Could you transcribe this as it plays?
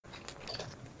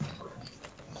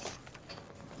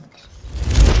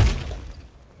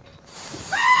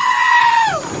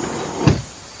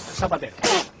zapatero.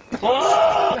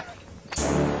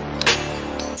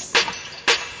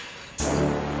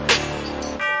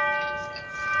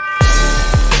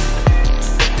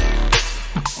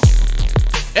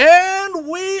 And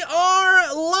we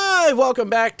are live! Welcome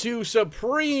back to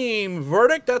Supreme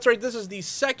Verdict. That's right, this is the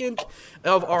second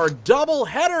of our double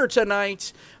header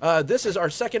tonight. This is our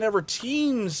second ever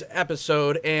teams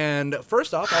episode, and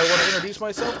first off, I want to introduce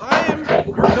myself. I am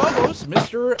your co-host,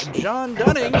 Mr. John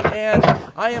Dunning, and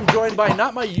I am joined by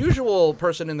not my usual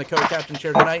person in the co-captain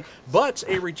chair tonight, but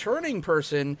a returning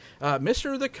person,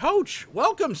 Mr. the Coach.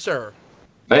 Welcome, sir.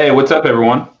 Hey, what's up,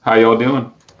 everyone? How y'all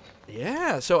doing?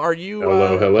 Yeah, so are you...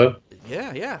 Hello.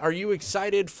 Yeah. Are you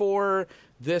excited for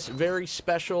this very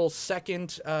special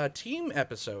second team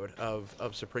episode of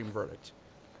Supreme Verdict?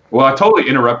 Well, I totally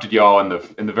interrupted y'all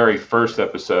in the very first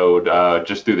episode,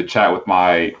 just through the chat with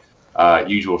my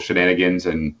usual shenanigans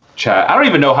and chat. I don't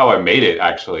even know how I made it,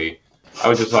 actually. I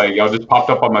was just like, y'all just popped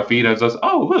up on my feed, and I was just,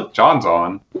 oh, look, John's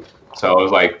on. So I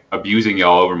was like abusing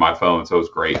y'all over my phone, so it was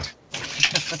great.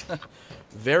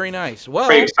 Very nice. Well,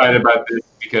 very excited about this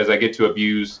because I get to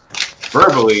abuse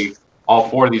verbally all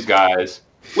four of these guys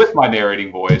with my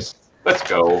narrating voice. Let's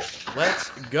go. Let's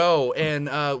go. And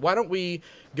why don't we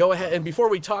go ahead, and before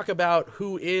we talk about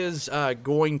who is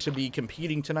going to be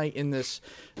competing tonight in this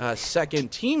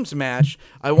second teams match,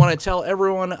 I want to tell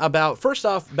everyone first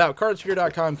off, about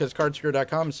CardSphere.com, because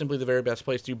CardSphere.com is simply the very best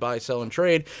place to buy, sell, and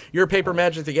trade your paper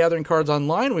Magic the Gathering cards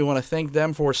online. We want to thank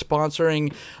them for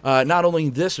sponsoring not only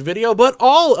this video, but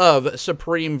all of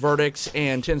Supreme Verdicts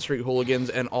and 10th Street Hooligans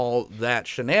and all that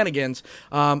shenanigans.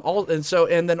 I want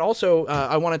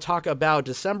to talk about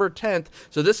December 10th.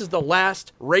 So this is the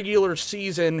last regular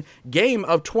season game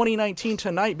of 2019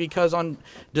 tonight, because on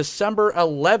December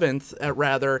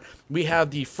 11th, we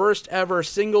have the first ever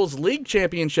singles league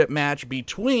championship match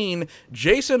between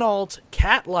Jason Alt,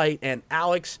 Cat Light, and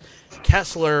Alex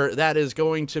Kessler. That is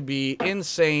going to be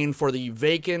insane for the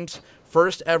vacant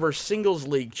first ever singles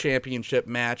league championship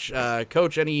match.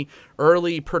 Coach, any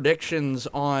early predictions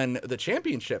on the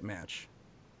championship match?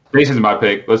 Jason's my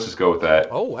pick. Let's just go with that.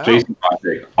 Oh, wow. Jason's my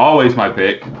pick. Always my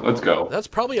pick. Let's go. That's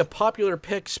probably a popular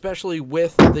pick, especially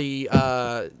with the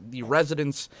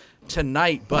residents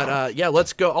tonight. But, yeah,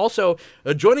 let's go. Also,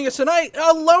 joining us tonight,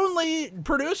 a lonely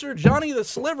producer, Johnny the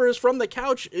Slivers from the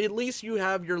couch. At least you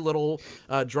have your little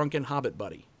drunken hobbit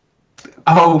buddy.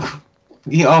 Oh,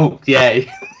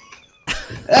 yay.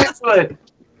 Excellent.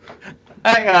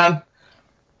 Hang on.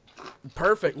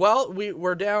 Perfect. Well,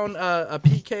 we're down a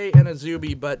PK and a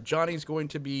Zuby, but Johnny's going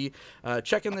to be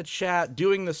checking the chat,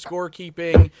 doing the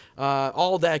scorekeeping,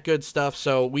 all that good stuff.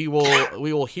 So we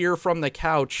will hear from the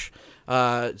couch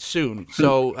soon.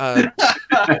 So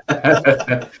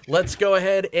let's go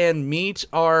ahead and meet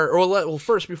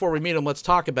first, before we meet them, let's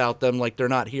talk about them like they're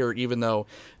not here, even though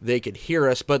they could hear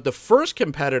us. But the first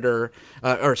competitor,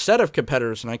 or set of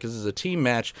competitors tonight, because this is a team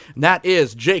match, and that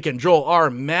is Jake and Joel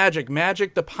R. Magic,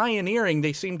 the Pioneering.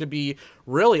 They seem to be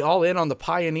really all in on the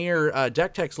Pioneer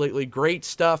deck techs lately. Great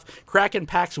stuff. Cracking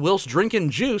packs, whilst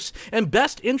drinking juice, and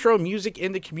best intro music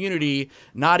in the community.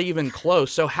 Not even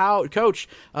close. So how, Coach,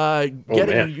 your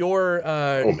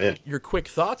quick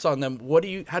thoughts on them,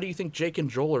 how do you think Jake and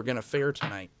Joel are going to fare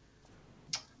tonight?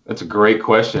 That's a great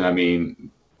question. I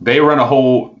mean, they run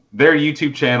their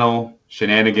YouTube channel,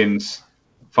 shenanigans,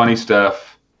 funny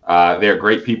stuff. They're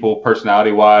great people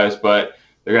personality-wise, but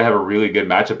they're going to have a really good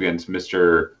matchup against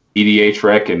Mr. EDH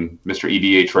Rec and Mr.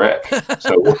 EDH Rec.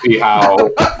 So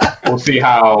we'll see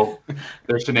how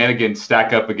their shenanigans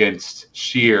stack up against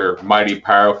sheer, mighty,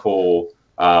 powerful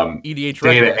EDH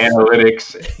data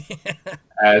analytics.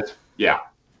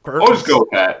 Perfect. I'll just go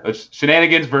with that.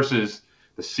 Shenanigans versus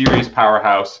the serious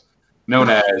powerhouse known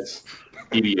as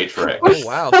EDH Rec. Oh,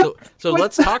 wow. So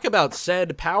let's talk about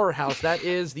said powerhouse. That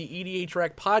is the EDH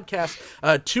Rec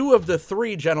podcast. Two of the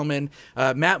three gentlemen,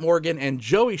 Matt Morgan and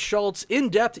Joey Schultz,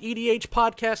 in-depth EDH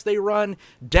podcast. They run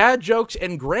dad jokes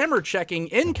and grammar checking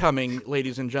incoming,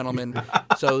 ladies and gentlemen.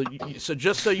 So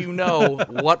just so you know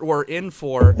what we're in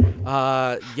for.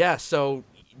 So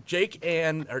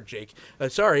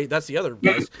sorry, that's the other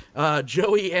guys.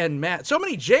 Joey and Matt. So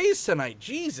many J's tonight.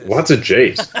 Jesus. Lots of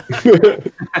J's.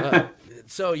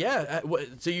 So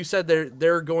you said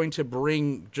they're going to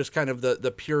bring just kind of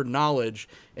the pure knowledge,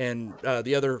 and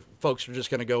the other folks are just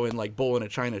going to go in like bull in a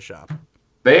china shop.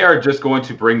 They are just going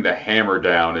to bring the hammer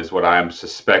down, is what I'm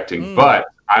suspecting. But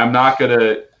I'm not going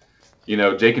to,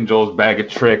 Jake and Joel's bag of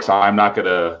tricks, I'm not going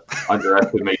to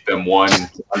underestimate them one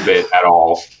bit at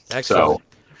all. Excellent. So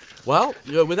Well,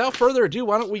 without further ado,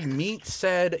 why don't we meet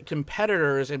said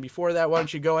competitors? And before that, why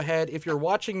don't you go ahead, if you're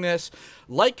watching this,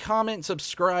 like, comment,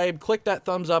 subscribe, click that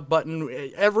thumbs up button.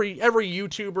 Every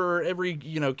YouTuber, every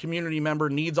community member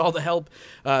needs all the help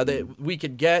that we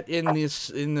could get in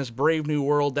this brave new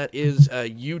world that is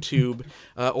YouTube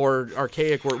or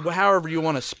archaic, or however you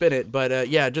want to spin it. But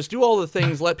yeah, just do all the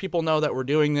things. Let people know that we're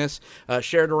doing this.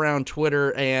 Share it around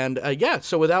Twitter, and yeah.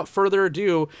 So without further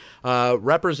ado,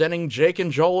 representing Jake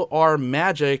and Joel are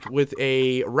Magic with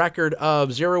a record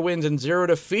of 0 wins and 0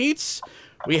 defeats.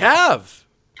 We have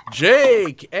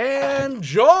Jake and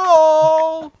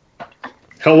Joel.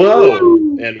 Hello,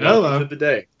 and welcome to the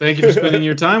day. Thank you for spending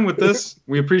your time with us.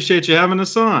 We appreciate you having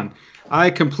us on. I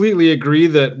completely agree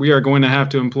that we are going to have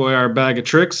to employ our bag of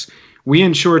tricks. We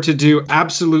ensure to do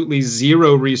absolutely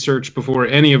zero research before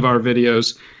any of our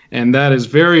videos, and that is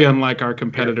very unlike our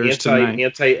competitors tonight.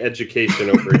 Anti-education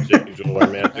over at Jake and Joel are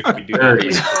Magic. We do not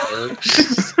learn.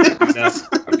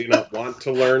 I do not want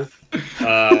to learn.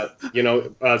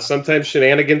 Sometimes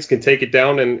shenanigans can take it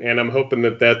down, and I'm hoping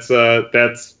that's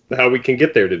how we can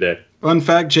get there today. Fun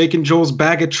fact, Jake and Joel's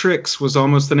Bag of Tricks was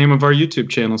almost the name of our YouTube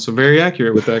channel, so very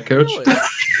accurate with that, Coach.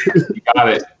 You got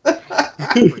it.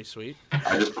 Pretty sweet.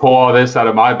 I just pull all this out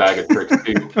of my bag of tricks,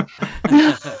 too.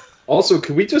 Also,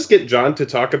 could we just get John to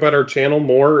talk about our channel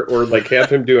more, or like have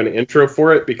him do an intro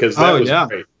for it? Because that was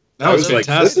great. That was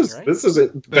fantastic. This is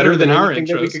better than our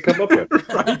anything that we intros. could come up with.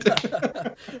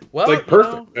 Right. Well, Like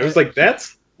perfect. I was like,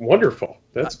 that's wonderful.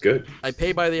 That's good. I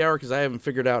pay by the hour because I haven't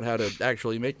figured out how to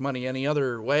actually make money any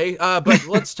other way. But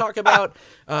let's talk about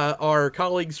our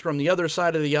colleagues from the other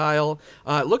side of the aisle.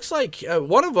 It looks like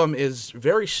one of them is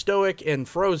very stoic and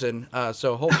frozen,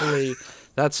 so hopefully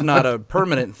that's not a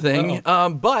permanent thing.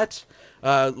 But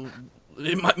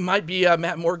it might be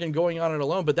Matt Morgan going on it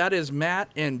alone. But that is Matt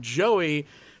and Joey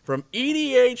from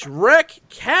EDH Rec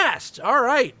Cast. All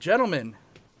right, gentlemen,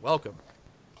 welcome.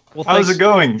 Well, how's it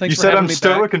going? You said I'm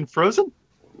stoic and frozen?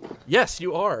 Yes,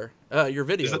 you are. Your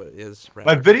video is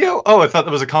my video? Oh, I thought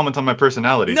that was a comment on my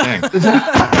personality. Thanks.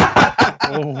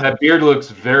 That beard looks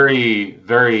very,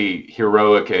 very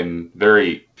heroic and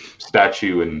very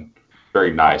statue and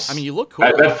very nice. I mean, you look cool.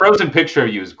 That frozen picture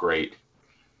of you is great.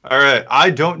 All right.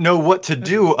 I don't know what to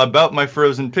do about my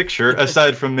frozen picture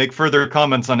aside from make further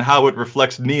comments on how it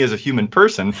reflects me as a human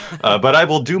person, but I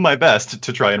will do my best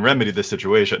to try and remedy the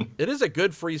situation. It is a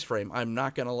good freeze frame, I'm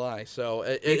not going to lie. So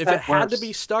if it had to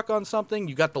be stuck on something,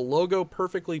 you got the logo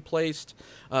perfectly placed,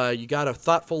 you got a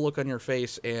thoughtful look on your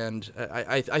face, and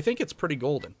I think it's pretty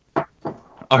golden.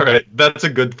 All right. That's a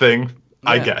good thing.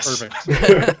 I guess.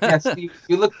 Perfect. Yes,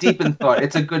 you look deep in thought.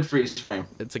 It's a good freeze frame.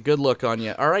 It's a good look on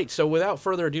you. All right, so without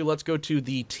further ado, let's go to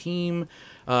the team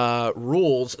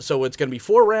rules. So it's going to be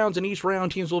 4 rounds. In each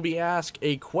round, teams will be asked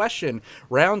a question.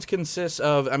 Rounds consist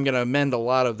of, I'm going to amend a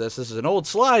lot of this. This is an old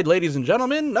slide, ladies and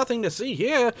gentlemen. Nothing to see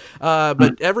here.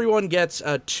 But everyone gets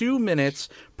 2 minutes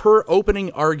per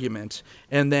opening argument,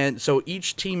 and then so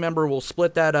each team member will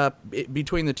split that up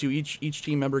between the two. Each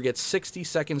team member gets 60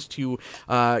 seconds to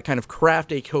kind of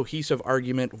craft a cohesive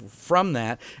argument from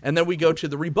that, and then we go to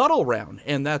the rebuttal round,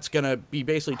 and that's going to be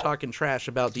basically talking trash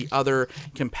about the other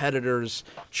competitor's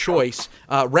choice.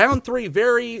 Round 3,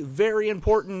 very, very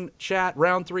important, chat.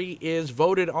 Round 3 is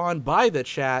voted on by the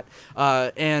chat,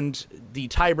 and the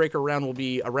tiebreaker round will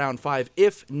be a round 5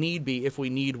 if need be, if we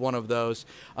need one of those.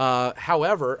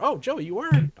 However, oh, Joey, you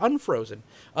are unfrozen.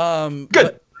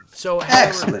 Good. So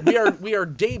however, we are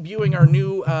debuting our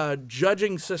new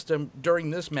judging system during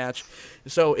this match,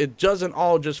 so it doesn't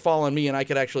all just fall on me, and I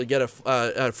could actually get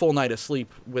a full night of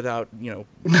sleep without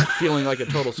feeling like a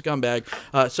total scumbag.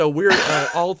 So we're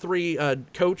all 3,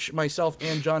 Coach, myself,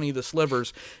 and Johnny the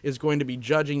Slivers is going to be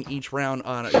judging each round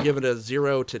on give it a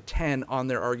 0 to 10 on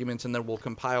their arguments, and then we'll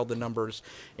compile the numbers,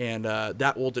 and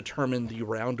that will determine the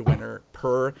round winner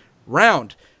per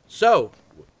round. So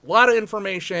a lot of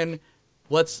information.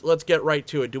 Let's get right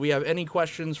to it. Do we have any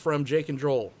questions from Jake and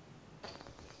Joel?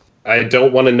 I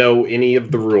don't want to know any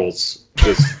of the rules.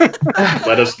 Just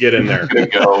let us get in there.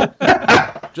 Good go.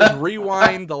 Just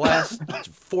rewind the last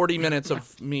 40 minutes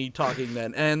of me talking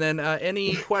then. And then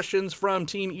any questions from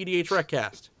Team EDH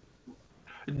Recast?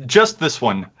 Just this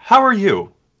one. How are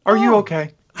you? Are you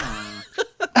okay?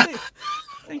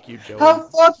 Thank you, Joey. How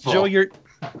thoughtful.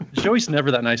 Joey's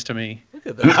never that nice to me. Look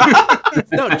at that.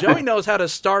 No, Joey knows how to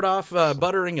start off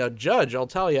buttering a judge, I'll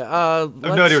tell you. I have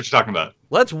no idea what you're talking about.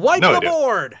 Let's wipe the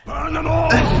board.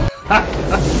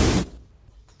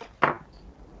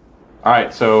 All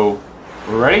right, so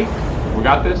we're ready? We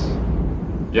got this?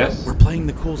 Yes? We're playing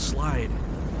the cool slide.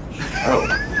 Oh.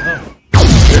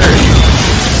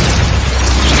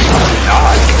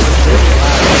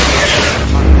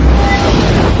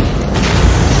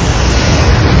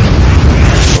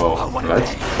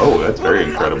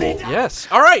 Yes.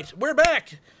 All right, we're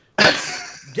back.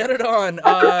 Let's get it on.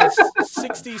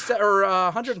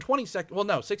 120 seconds. Well,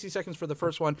 no, 60 seconds for the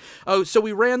first one. Oh, so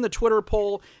we ran the Twitter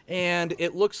poll, and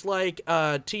it looks like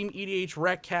Team EDH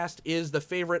Recast is the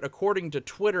favorite according to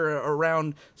Twitter.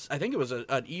 Around, I think it was an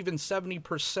even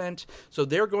 70%. So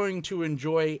they're going to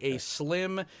enjoy a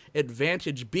slim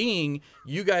advantage. Being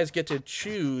you guys get to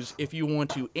choose if you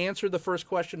want to answer the first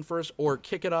question first or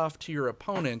kick it off to your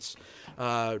opponents.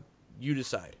 You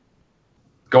decide.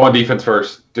 Go on defense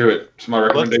first. Do it. It's my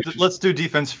recommendation. Let's do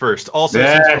defense first. Also,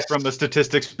 Yes. since we're from a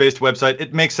statistics-based website,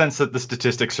 it makes sense that the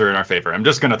statistics are in our favor. I'm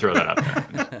just going to throw that out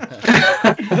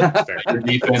there. Your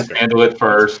defense, handle it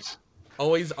first.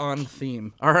 Always on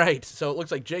theme. All right, so it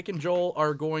looks like Jake and Joel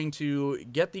are going to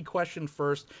get the question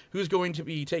first. Who's going to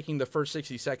be taking the first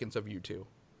 60 seconds of you two?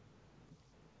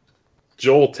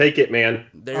 Joel, take it, man.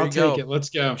 There I'll you go. take it. Let's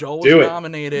go. Joel was Do it.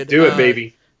 nominated. Do it,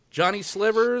 baby. Johnny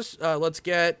Slivers, let's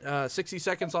get 60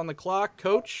 seconds on the clock.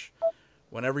 Coach,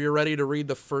 whenever you're ready to read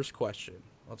the first question.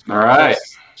 Let's go. All right.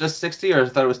 Just 60, or I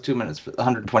thought it was 2 minutes, for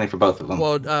 120 for both of them.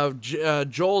 Well,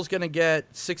 Joel's going to get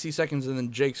 60 seconds, and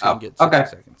then Jake's going to get 60 okay.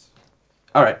 seconds.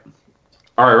 All right.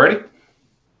 All right, ready?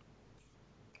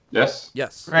 Yes?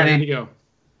 Yes. Ready Ready? to go.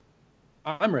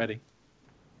 I'm ready.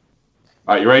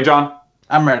 All right, you ready, John?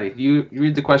 I'm ready. You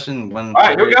read the question when. All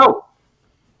right, here we go.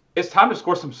 It's time to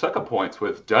score some sucker points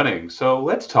with Dunning, so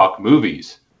let's talk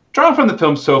movies. Drawing from the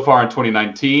film so far in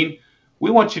 2019, we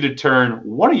want you to turn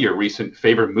one of your recent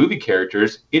favorite movie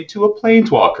characters into a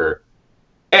planeswalker.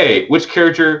 A, which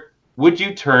character would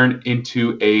you turn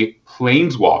into a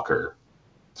planeswalker?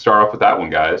 Start off with that one,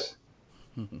 guys.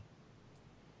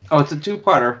 Oh, it's a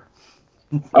two-parter.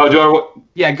 Oh, do I?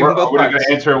 Yeah, give them both We're going parts.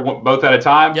 to answer both at a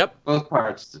time? Yep. Both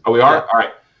parts. Oh, we are? Yeah. All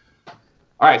right.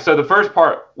 All right, so the first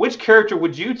part, which character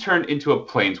would you turn into a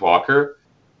planeswalker?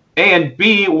 And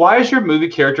B, why is your movie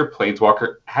character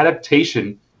planeswalker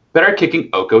adaptation better kicking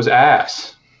Oko's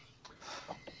ass?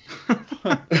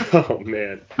 Oh,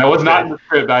 man. That was not in the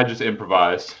script, I just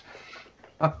improvised.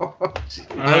 I was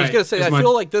going to say, I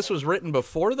feel like this was written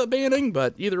before the banning,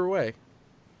 but either way.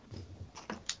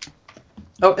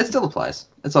 Oh, it still applies.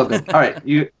 It's all good. All right,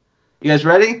 you guys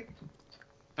ready?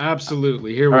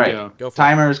 Absolutely. Here we All right. go. Go for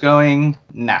Timer is going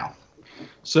now.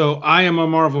 So I am a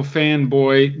Marvel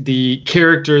fanboy. The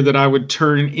character that I would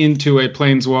turn into a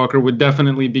planeswalker would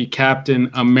definitely be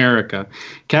Captain America.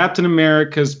 Captain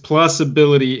America's plus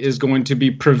ability is going to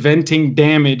be preventing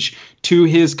damage to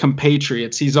his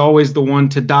compatriots. He's always the one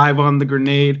to dive on the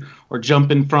grenade or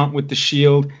jump in front with the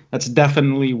shield. That's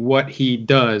definitely what he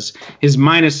does. His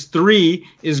 -3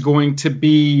 is going to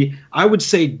be, I would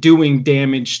say, doing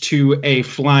damage to a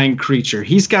flying creature.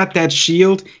 He's got that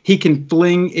shield. He can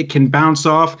fling. It can bounce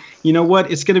off. You know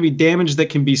what? It's going to be damage that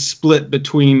can be split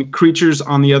between creatures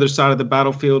on the other side of the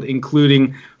battlefield,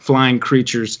 including flying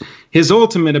creatures. His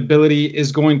ultimate ability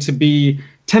is going to be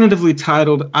tentatively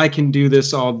titled I Can Do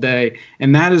This All Day,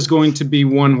 and that is going to be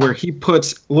one where he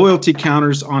puts loyalty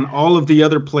counters on all of the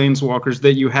other planeswalkers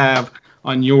that you have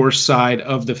on your side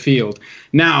of the field.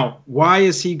 Now, why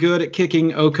is he good at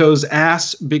kicking Oko's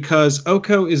ass? Because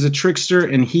Oko is a trickster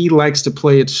and he likes to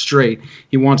play it straight.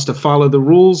 He wants to follow the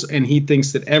rules and he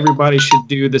thinks that everybody should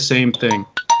do the same thing.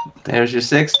 There's your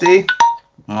 60.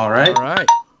 All right. All right.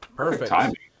 Perfect.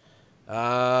 Timing.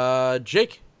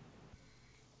 Jake.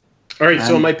 All right,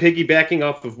 so am I piggybacking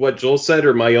off of what Joel said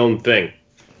or my own thing?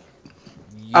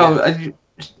 Oh,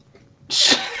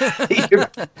 you're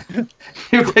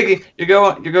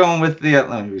going with the.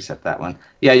 Let me reset that one.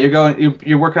 Yeah,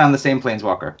 you're working on the same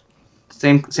planeswalker,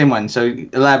 same one. So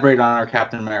elaborate on our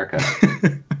Captain America.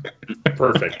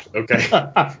 Perfect. Okay.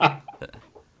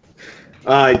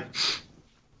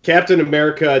 Captain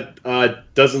America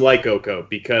doesn't like Oko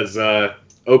because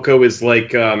Oko is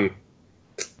like,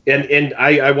 and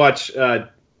I watch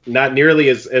not nearly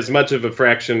as much of a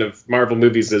fraction of Marvel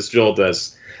movies as Joel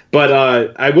does, but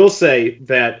I will say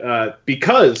that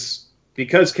because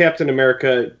Captain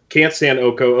America can't stand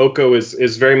Oko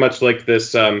is very much like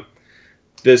this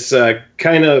this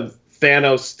kind of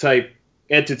Thanos type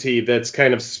entity that's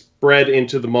kind of spread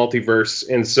into the multiverse,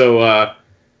 and so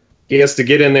he has to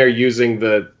get in there using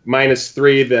the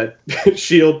 -3 that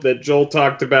shield that Joel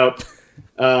talked about.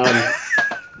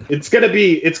 It's gonna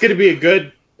be a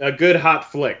good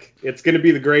hot flick. It's gonna be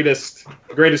the greatest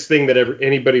thing that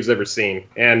anybody's ever seen,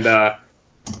 and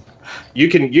you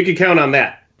can count on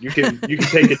that. You can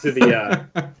take it to the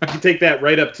you can take that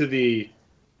right up to the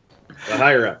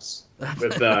higher ups.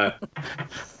 With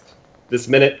this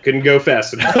minute couldn't go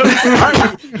fast enough.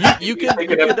 You could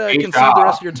concede the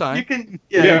rest of your time. You can.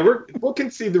 Yeah, we'll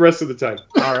concede the rest of the time.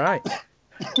 All right.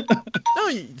 No,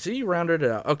 see, you rounded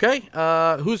it out. Okay,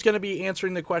 who's going to be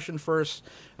answering the question first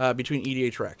between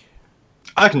EDH Rec?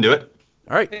 I can do it.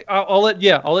 All right. I'll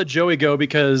let Joey go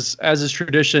because, as is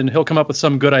tradition, he'll come up with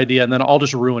some good idea and then I'll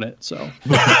just ruin it. So.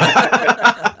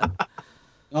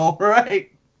 All right.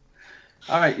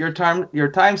 Your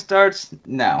time starts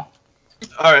now.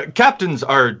 All right, captains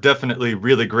are definitely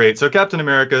really great. So Captain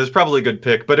America is probably a good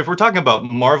pick. But if we're talking about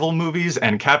Marvel movies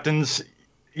and captains,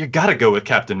 you got to go with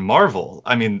Captain Marvel.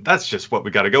 I mean, that's just what we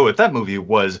got to go with. That movie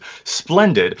was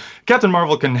splendid. Captain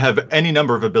Marvel can have any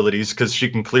number of abilities because she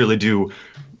can clearly do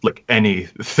like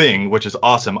anything, which is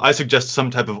awesome. I suggest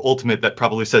some type of ultimate that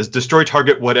probably says destroy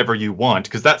target whatever you want,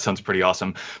 because that sounds pretty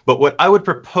awesome. But what I would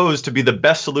propose to be the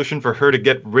best solution for her to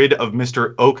get rid of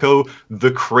Mr. Oko, the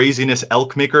craziness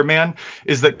elk maker man,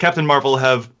 is that Captain Marvel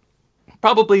have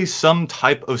probably some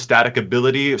type of static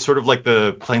ability, sort of like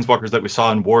the planeswalkers that we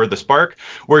saw in War of the Spark,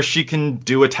 where she can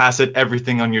do a tacit,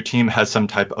 everything on your team has some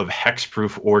type of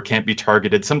hexproof or can't be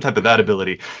targeted, some type of that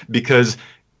ability, because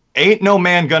ain't no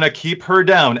man gonna keep her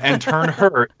down and turn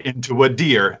her into a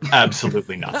deer.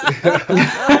 Absolutely not.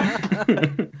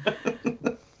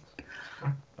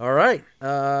 All right.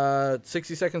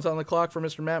 60 seconds on the clock for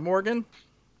Mr. Matt Morgan.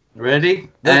 Ready?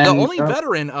 The only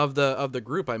veteran of the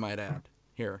group, I might add,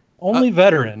 here. Only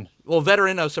veteran. Well,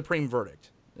 veteran of Supreme Verdict.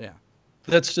 Yeah.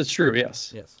 That's true,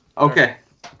 yes. Yes. Okay.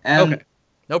 And Okay.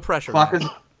 No pressure.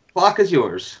 clock is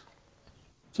yours.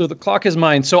 So the clock is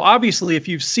mine. So obviously, if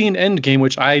you've seen Endgame,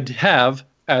 which I have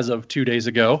as of 2 days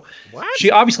ago, What? she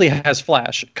obviously has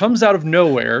Flash. Comes out of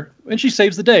nowhere, and she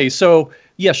saves the day. So,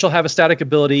 yes, she'll have a static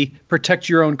ability, protect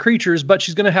your own creatures, but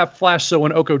she's going to have Flash, so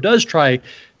when Oko does try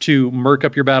to murk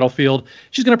up your battlefield,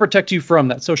 she's going to protect you from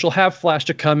that. So she'll have Flash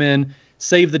to come in,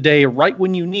 save the day right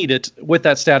when you need it with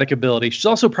that static ability. She's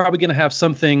also probably going to have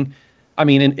something... I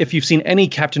mean, and if you've seen any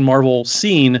Captain Marvel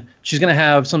scene, she's going to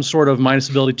have some sort of minus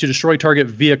ability to destroy target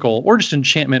vehicle or just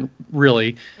enchantment,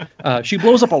 really. She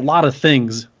blows up a lot of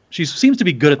things. She seems to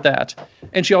be good at that.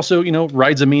 And she also,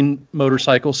 rides a mean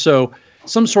motorcycle. So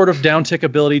some sort of down tick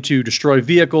ability to destroy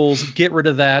vehicles, get rid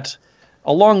of that.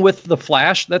 Along with the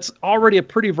Flash, that's already a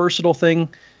pretty versatile thing.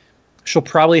 She'll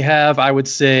probably have, I would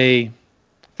say,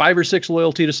 5 or 6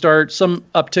 loyalty to start, some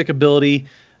uptick ability,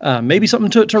 maybe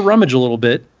something to rummage a little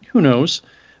bit. Who knows?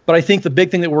 But I think the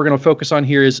big thing that we're going to focus on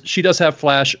here is she does have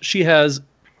Flash. She has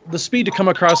the speed to come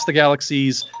across the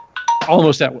galaxies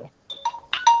almost at will.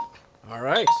 All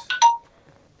right.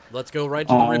 Let's go right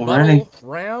to the rebuttal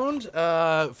round.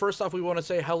 First off, we want to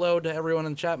say hello to everyone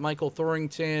in the chat. Michael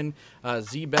Thorington,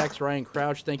 Z-Bex, Ryan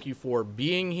Crouch, thank you for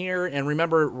being here. And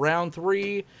remember, round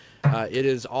 3, it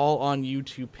is all on you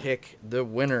to pick the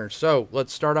winner. So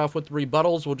let's start off with the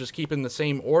rebuttals. We'll just keep in the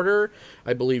same order.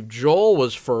 I believe Joel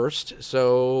was first.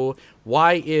 So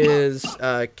why is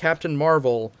Captain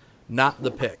Marvel not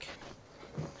the pick?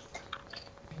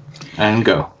 And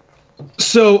go.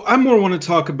 So I more want to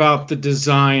talk about the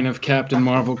design of Captain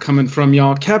Marvel coming from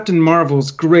y'all. Captain Marvel's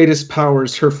greatest power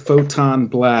is her photon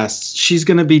blasts. She's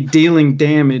going to be dealing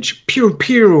damage,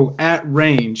 pew, at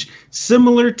range,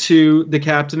 similar to the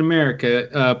Captain America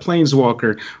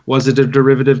Planeswalker. Was it a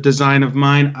derivative design of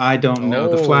mine? I don't know.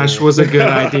 The Flash was a good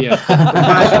idea.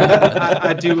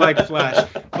 I do like Flash.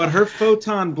 But her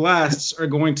photon blasts are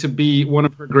going to be one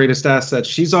of her greatest assets.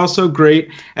 She's also great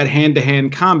at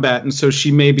hand-to-hand combat, and so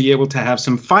she may be able to have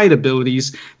some fight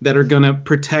abilities that are going to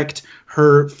protect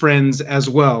her friends as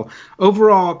well.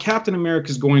 Overall, Captain America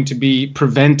is going to be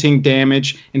preventing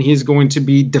damage, and he's going to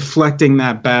be deflecting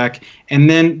that back. And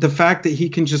then the fact that he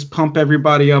can just pump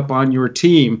everybody up on your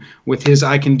team with his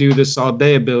I can do this all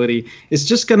day ability is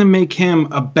just going to make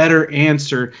him a better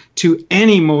answer to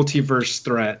any multiverse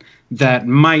threat that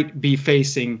might be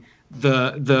facing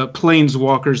the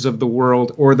planeswalkers of the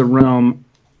world or the realm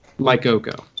like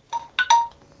Oko.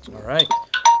 All right.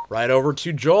 Right over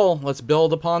to Joel. Let's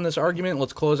build upon this argument.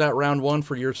 Let's close out round 1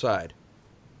 for your side.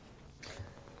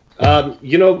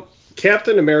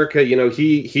 Captain America,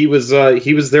 he was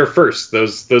there first.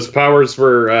 Those powers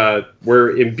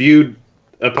were imbued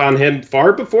upon him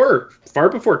far before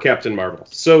Captain Marvel.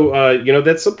 So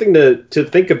that's something to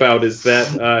think about. Is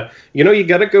that you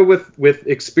got to go with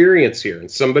experience here, and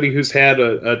somebody who's had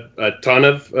a ton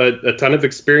of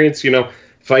experience.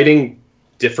 Fighting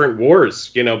different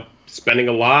wars. Spending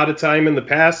a lot of time in the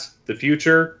past, the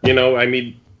future.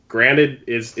 Granted,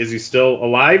 is he still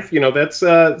alive? That's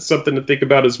something to think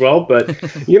about as well. But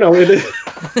it is,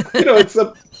 it's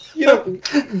a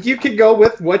You can go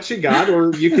with what you got,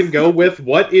 or you can go with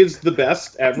what is the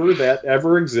best ever that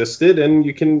ever existed, and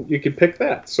you can pick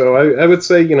that. So I would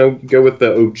say go with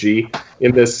the OG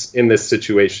in this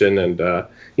situation, and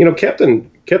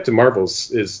Captain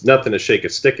Marvel's is nothing to shake a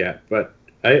stick at, but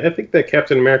I think that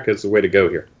Captain America is the way to go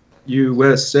here.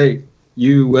 USA.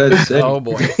 Oh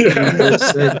boy.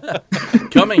 USA.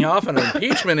 Coming off an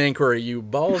impeachment inquiry, you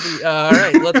ballsy. All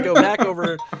right, let's go back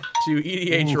over to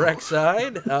EDH Rec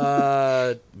side.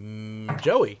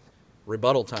 Joey,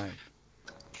 rebuttal time.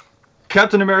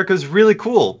 Captain America is really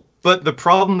cool, but the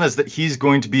problem is that he's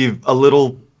going to be a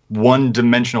little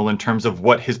one-dimensional in terms of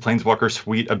what his Planeswalker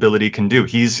Suite ability can do.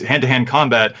 He's hand-to-hand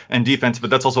combat and defense, but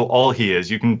that's also all he is.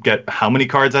 You can get how many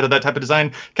cards out of that type of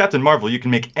design? Captain Marvel, you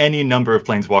can make any number of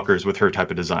Planeswalkers with her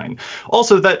type of design.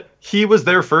 Also, that he was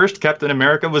there first, Captain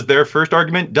America was there first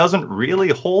argument doesn't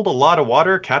really hold a lot of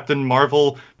water. Captain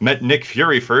Marvel met Nick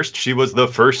Fury first. She was the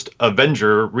first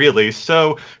Avenger, really.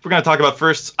 So if we're going to talk about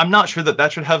firsts, I'm not sure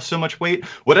that should have so much weight.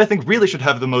 What I think really should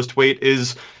have the most weight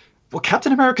is, well,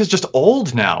 Captain America's just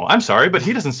old now. I'm sorry, but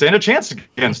he doesn't stand a chance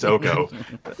against Oko.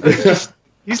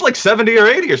 He's like 70 or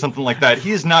 80 or something like that.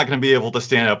 He's not going to be able to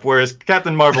stand up, whereas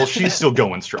Captain Marvel, she's still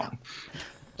going strong.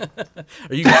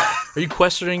 Are you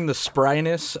questioning the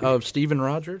spryness of Steven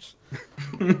Rogers?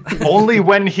 Only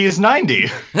when he's 90.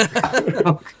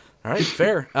 All right,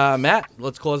 fair. Matt,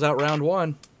 let's close out round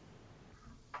one.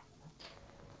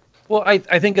 Well, I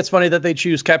think it's funny that they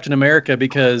choose Captain America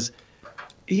because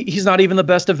he's not even the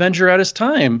best Avenger at his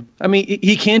time. I mean,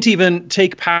 he can't even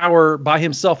take power by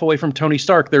himself away from Tony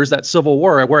Stark. There's that Civil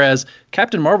War, whereas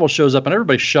Captain Marvel shows up and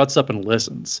everybody shuts up and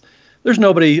listens. There's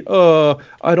nobody,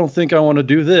 I don't think I want to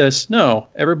do this. No,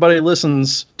 everybody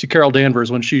listens to Carol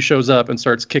Danvers when she shows up and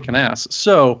starts kicking ass.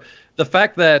 So the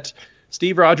fact that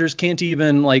Steve Rogers can't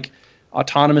even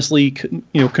autonomously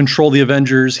control the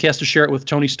Avengers, he has to share it with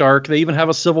Tony Stark. They even have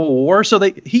a Civil War, so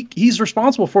he's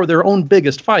responsible for their own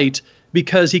biggest fight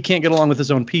because he can't get along with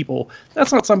his own people.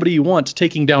 That's not somebody you want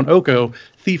taking down Oko,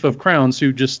 Thief of Crowns,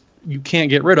 who just you can't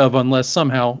get rid of unless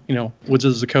somehow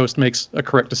Wizards of the Coast makes a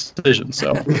correct decision.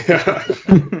 So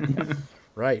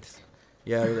right.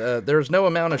 Yeah, there's no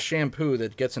amount of shampoo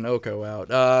that gets an Oko out.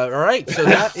 All right, so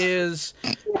that is,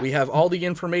 we have all the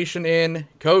information in.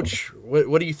 Coach,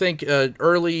 what do you think?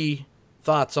 Early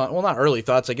thoughts on, well, not early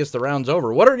thoughts, I guess the round's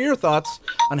over. What are your thoughts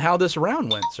on how this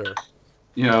round went, sir?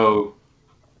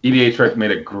 EDH Rec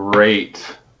made a great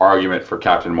argument for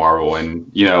Captain Marvel.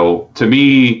 And, to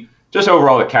me, just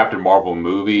overall the Captain Marvel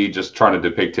movie, just trying to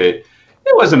depict it,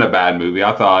 it wasn't a bad movie.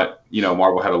 I thought,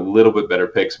 Marvel had a little bit better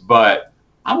picks, but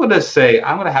I'm going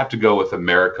to have to go with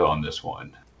America on this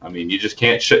one. I mean, you just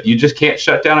can't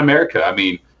shut down America. I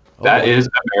mean, that is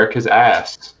America's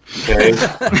ass. Okay.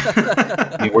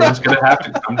 I mean, I'm just going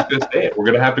to say it. We're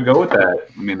going to have to go with that.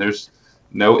 I mean, there's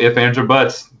no ifs, ands, or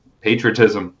buts.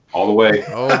 Patriotism all the way.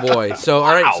 Oh boy. So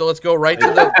all right, so let's go right to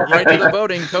the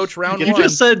voting. Coach, round one. You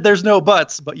just said there's no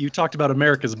butts, but you talked about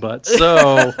America's butts.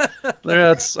 So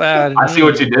that's I see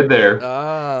what you did there.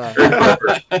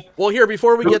 Well, here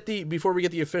before we get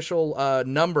the official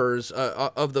numbers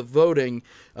of the voting,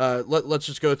 let's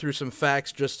just go through some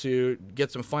facts just to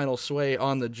get some final sway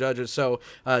on the judges. So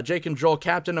Jake and Joel,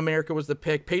 Captain America was the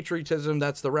pick. Patriotism,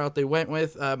 that's the route they went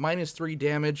with. -3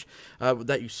 damage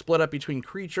that you split up between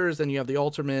creatures. Then you have the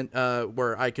ultimate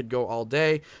where I could go all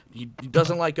day. He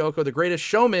doesn't like Oko. The greatest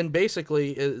showman,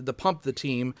 basically, the pump the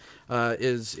team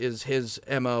is his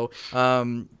MO.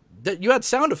 That you had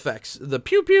sound effects, the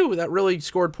pew pew, that really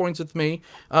scored points with me.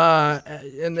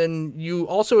 And then you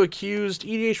also accused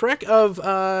EDH Rec of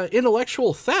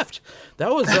intellectual theft.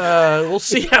 That was we'll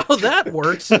see how that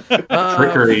works.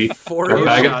 Trickery. The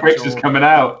bag of tricks is coming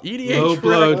out. EDH Low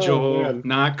blow, Rec. Joel.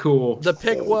 Not cool. The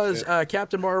pick was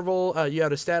Captain Marvel. You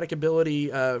had a static ability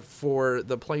for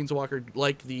the Planeswalker,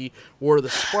 like the War of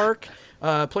the Spark.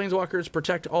 Planeswalkers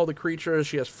protect all the creatures.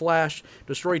 She has flash,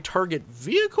 destroy target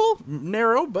vehicle.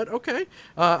 Narrow, but okay.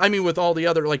 I mean, with all the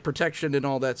other protection and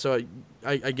all that. So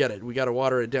I get it. We got to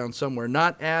water it down somewhere.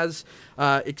 Not as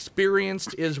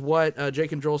experienced is what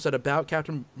Jake and Joel said about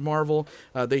Captain Marvel.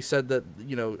 They said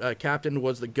that Captain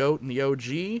was the GOAT and the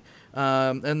OG.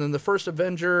 And then the first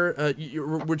Avenger,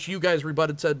 which you guys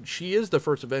rebutted, said she is the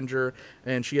first Avenger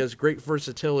and she has great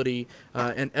versatility,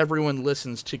 and everyone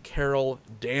listens to Carol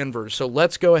Danvers. So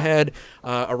let's go ahead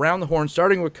around the horn,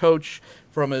 starting with Coach.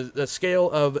 From a scale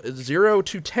of 0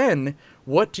 to 10,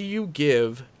 what do you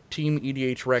give Team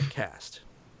EDH Rec cast?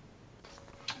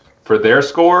 For their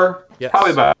score, yes.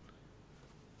 Probably about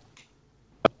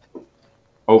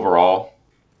overall.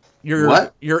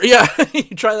 What? Yeah, you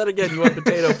try that again. You went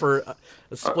potato for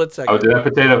a split second. Oh, did I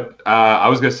potato? I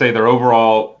was gonna say their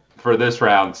overall for this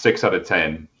round 6 out of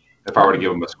 10. If I were to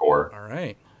give them a score. All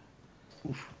right.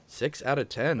 6 out of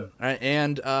 10. All right,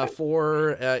 and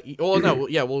for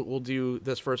we'll do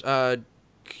this first.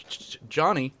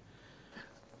 Johnny.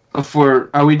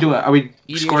 Are we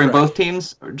EDH scoring Rec. both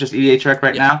teams or just EDH Rec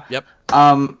right now? Yep.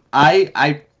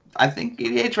 I think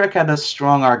EDH Rec had a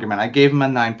strong argument. I gave them a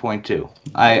 9.2.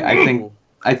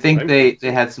 I think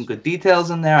they had some good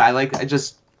details in there.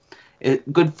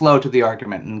 Good flow to the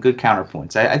argument and good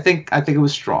counterpoints. I think it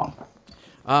was strong.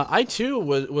 I too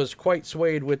was quite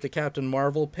swayed with the Captain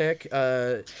Marvel pick,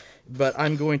 but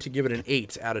I'm going to give it an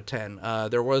 8 out of 10.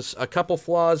 There was a couple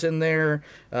flaws in there,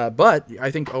 but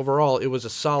I think overall it was a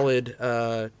solid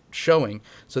showing.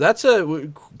 So that's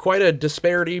quite a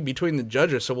disparity between the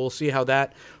judges. So we'll see how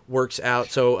that works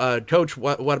out. So, Coach,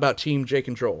 what about Team Jake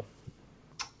and Joel?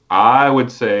 I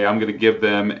would say I'm going to give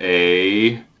them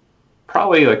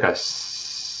probably like a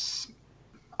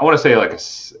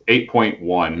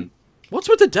 8.1. What's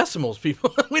with the decimals,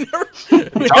 people?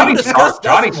 Johnny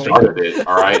started it,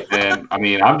 all right? And, I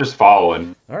mean, I'm just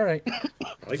following. All right. I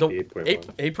like So, the 8.1.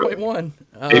 8.1.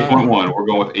 8.1. We're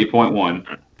going with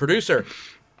 8.1. Producer.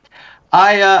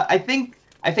 I think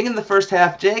in the first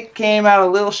half, Jake came out a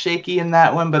little shaky in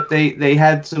that one, but they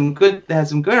had some good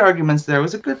arguments there. It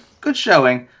was a good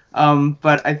showing.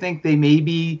 But I think they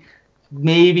maybe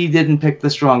didn't pick the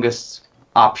strongest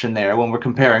option there when we're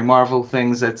comparing Marvel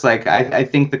things. It's like I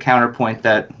think the counterpoint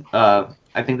that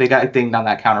I think they got dinged on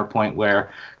that counterpoint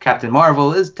where Captain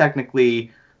Marvel is technically,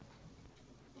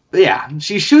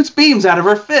 she shoots beams out of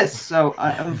her fists. So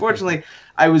unfortunately,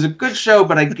 I was a good show,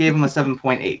 but I gave him a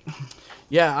 7.8.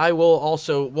 Yeah, I will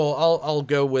also. Well, I'll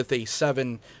go with a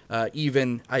 7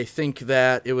 even. I think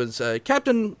that it was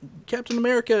Captain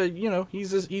America.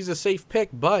 He's a safe pick,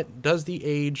 but does the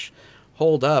age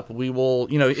hold up? We will.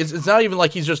 It's not even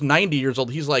like he's just 90 years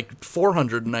old. He's like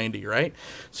 490, right?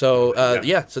 So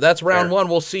so that's round one.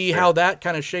 We'll see how that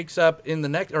kind of shakes up in the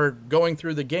next or going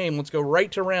through the game. Let's go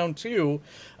right to round 2.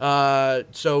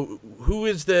 So who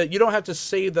is you don't have to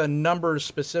say the numbers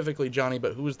specifically, Johnny,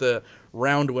 but who's the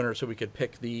round winner so we could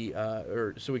pick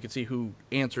or so we could see who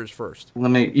answers first.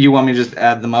 You want me to just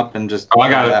add them up and just I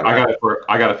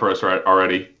got it first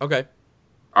already. Okay.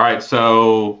 All right,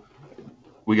 so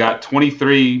we got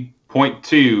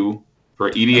 23.2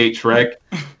 for EDH Rec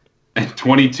and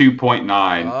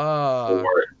 22.9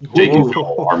 for Jake and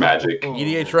Joel, our Magic.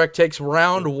 EDH Rec takes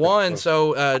round 1.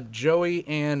 So Joey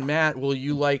and Matt, will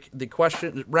you like the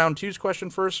round 2's question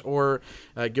first, or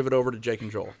give it over to Jake and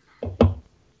Joel?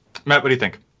 Matt, what do you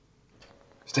think?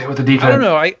 Stay with the defense. I don't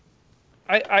know.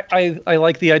 I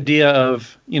like the idea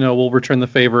of, we'll return the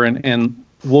favor and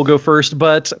we'll go first,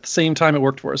 but at the same time, it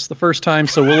worked for us the first time,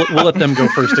 so we'll let them go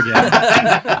first again.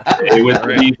 Stay with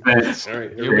the defense. All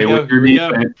right, Stay with your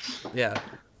defense. Yeah.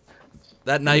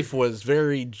 That knife was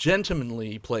very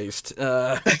gentlemanly placed.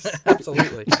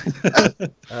 Absolutely.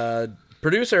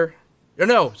 Producer.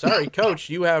 Coach,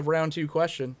 you have round 2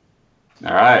 question.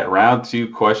 All right, round 2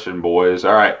 question, boys.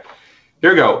 All right,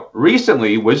 here we go.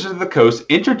 Recently, Wizards of the Coast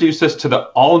introduced us to the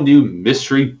all-new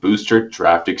Mystery Booster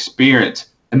draft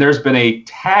experience, and there's been a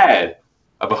tad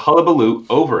of a hullabaloo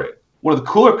over it. One of the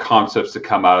cooler concepts to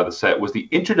come out of the set was the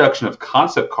introduction of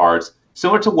concept cards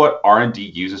similar to what R&D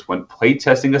uses when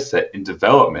playtesting a set in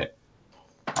development.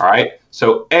 All right,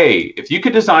 so A, if you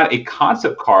could design a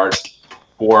concept card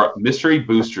for Mystery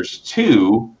Boosters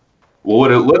 2, what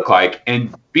would it look like?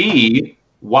 And B,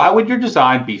 why would your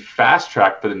design be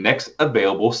fast-tracked for the next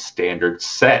available standard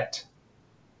set?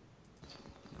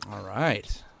 All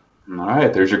right. All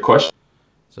right, there's your question.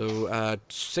 So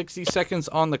 60 seconds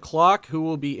on the clock. Who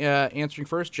will be answering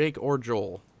first, Jake or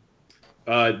Joel?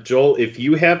 Joel, if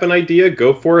you have an idea,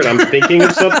 go for it. I'm thinking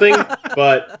of something,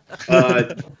 but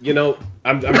I'm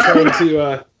trying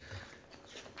to.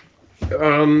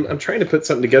 I'm trying to put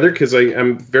something together because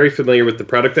I'm very familiar with the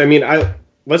product. I mean,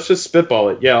 let's just spitball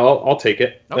it. Yeah, I'll take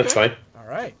it. Okay. That's fine. All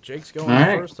right, Jake's going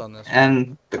first on this.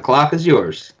 And the clock is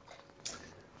yours.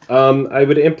 I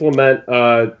would implement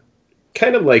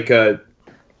kind of like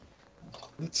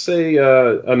let's say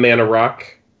a mana rock.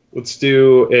 Let's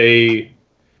do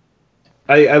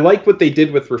I like what they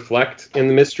did with Reflect in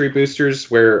the Mystery Boosters,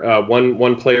 where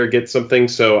one player gets something.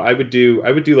 So I would do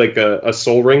like a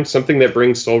Soul Ring, something that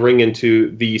brings Soul Ring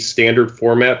into the standard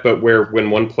format, but where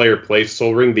when one player plays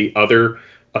Soul Ring, the other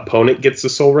opponent gets the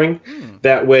Soul Ring.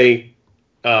 That way,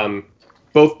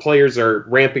 both players are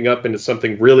ramping up into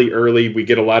something really early. We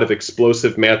get a lot of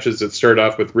explosive matches that start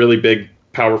off with really big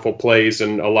powerful plays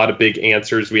and a lot of big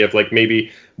answers. We have like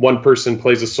maybe one person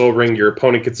plays a Soul Ring, your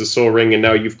opponent gets a Soul Ring, and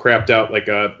now you've crapped out like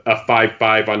a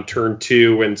 5/5 on turn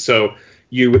 2, and so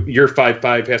your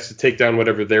 5/5 has to take down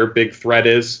whatever their big threat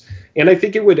is. And I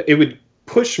think it would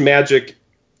push Magic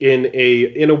in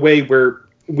a way where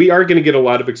we are going to get a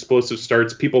lot of explosive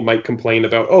starts. People might complain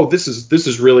about, oh, this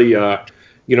is really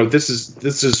this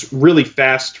is really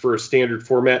fast for a standard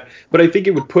format, but I think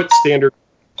it would put standard.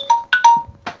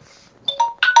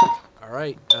 All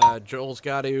right, Joel's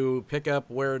got to pick up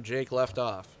where Jake left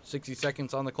off. 60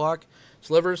 seconds on the clock.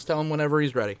 Slivers, tell him whenever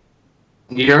he's ready.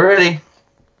 You're ready.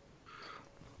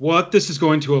 What this is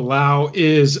going to allow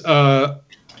is a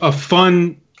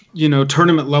fun,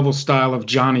 tournament level style of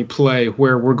Johnny play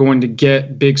where we're going to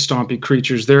get big stompy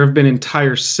creatures. There have been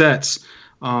entire sets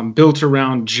built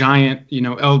around giant,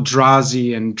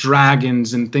 Eldrazi and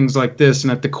dragons and things like this.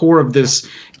 And at the core of this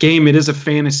game, it is a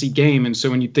fantasy game. And so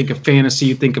when you think of fantasy,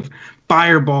 you think of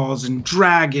fireballs and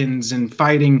dragons and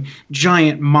fighting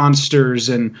giant monsters.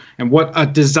 And what a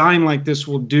design like this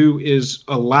will do is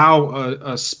allow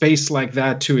a space like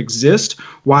that to exist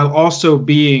while also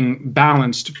being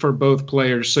balanced for both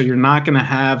players. So you're not going to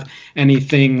have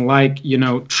anything like,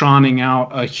 troning out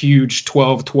a huge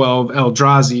 12/12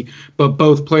 Eldrazi, but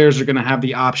both players are going to have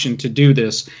the option to do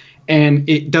this. And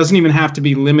it doesn't even have to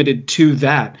be limited to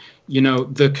that.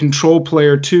 The control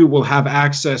player too will have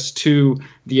access to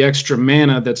the extra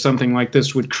mana that something like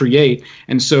this would create.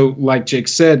 And so, like Jake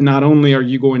said, not only are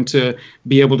you going to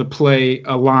be able to play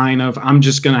a line of, I'm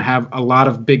just going to have a lot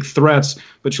of big threats,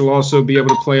 but you'll also be able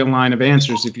to play a line of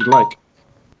answers if you'd like.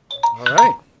 All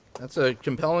right. That's a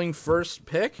compelling first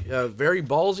pick. Very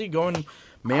ballsy, going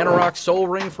Mana Rock Soul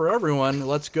Ring for everyone.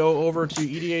 Let's go over to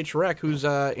EDH Rec, who's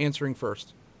answering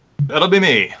first. That'll be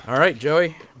me. All right,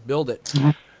 Joey, build it.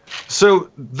 So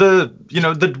the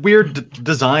weird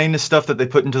design stuff that they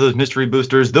put into those mystery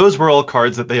boosters, those were all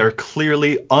cards that they are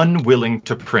clearly unwilling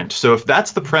to print. So if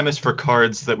that's the premise for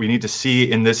cards that we need to see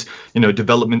in this,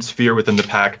 development sphere within the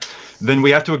pack, then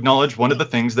we have to acknowledge one of the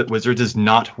things that Wizards is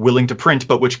not willing to print,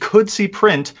 but which could see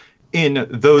print in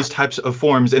those types of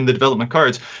forms in the development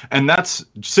cards. And that's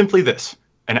simply this: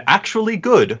 an actually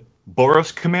good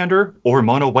Boros Commander or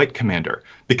Mono White Commander,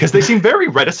 because they seem very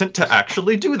reticent to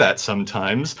actually do that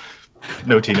sometimes.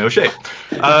 No tea, no shade.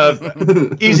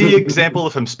 Easy example,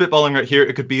 if I'm spitballing right here,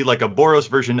 it could be like a Boros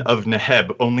version of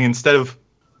Neheb, only instead of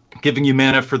giving you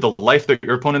mana for the life that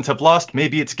your opponents have lost,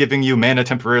 maybe it's giving you mana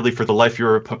temporarily for the life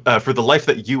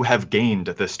that you have gained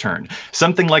this turn.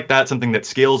 Something like that, something that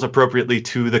scales appropriately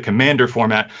to the commander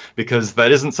format, because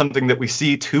that isn't something that we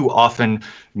see too often.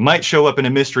 Might show up in a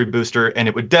mystery booster, and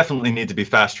it would definitely need to be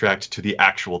fast tracked to the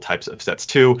actual types of sets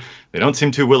too. They don't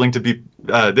seem too willing to be.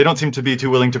 They don't seem to be too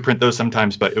willing to print those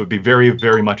sometimes, but it would be very,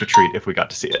 very much a treat if we got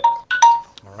to see it.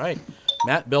 All right.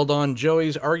 Matt, build on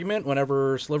Joey's argument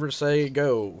whenever Slivers say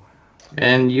go.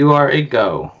 And you are a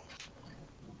go.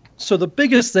 So the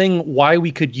biggest thing why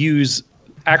we could use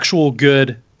actual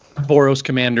good Boros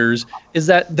commanders is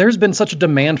that there's been such a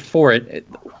demand for it.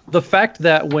 The fact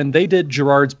that when they did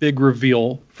Gerard's big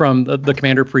reveal from the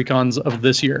commander precons of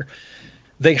this year,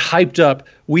 they hyped up,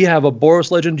 we have a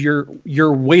Boros legend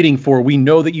you're waiting for, we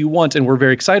know that you want, and we're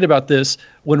very excited about this,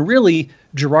 when really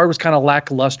Gerard was kind of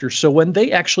lackluster. So when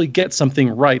they actually get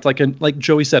something right, like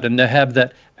Joey said, a Neheb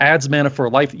that adds mana for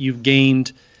life that you've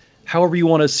gained, however you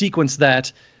want to sequence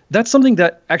that, that's something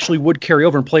that actually would carry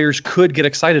over and players could get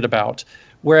excited about.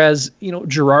 Whereas,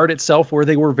 Gerard itself, where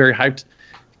they were very hyped,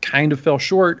 kind of fell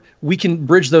short. We can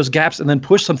bridge those gaps and then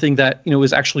push something that,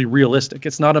 is actually realistic.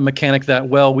 It's not a mechanic that,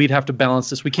 we'd have to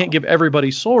balance this. We can't give everybody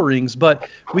Soul Rings, but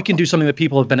we can do something that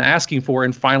people have been asking for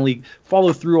and finally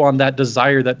follow through on that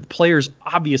desire that players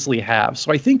obviously have.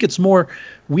 So I think it's more,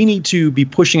 we need to be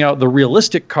pushing out the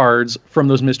realistic cards from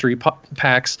those mystery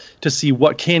packs to see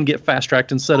what can get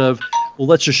fast-tracked instead of,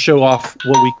 let's just show off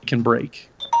what we can break.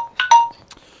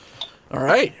 All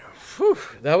right. Whew,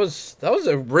 that was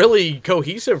a really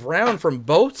cohesive round from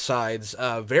both sides.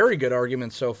 Very good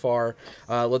arguments so far.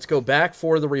 Let's go back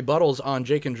for the rebuttals on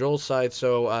Jake and Joel's side.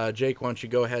 So, Jake, why don't you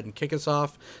go ahead and kick us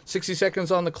off? 60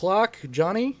 seconds on the clock.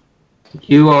 Johnny?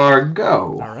 You are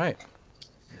go. All right.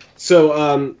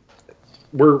 So,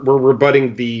 we're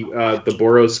rebutting the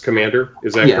Boros Commander.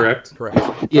 Is that correct? Correct.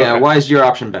 Yeah. Okay. Why is your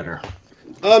option better?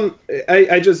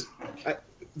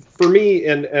 For me,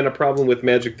 and a problem with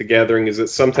Magic the Gathering is that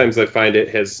sometimes I find it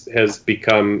has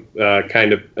become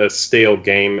kind of a stale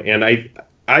game, and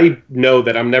I know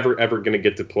that I'm never ever going to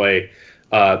get to play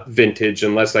Vintage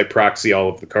unless I proxy all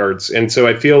of the cards. And so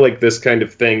I feel like this kind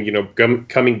of thing,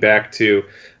 coming back to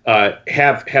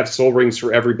have Sol Rings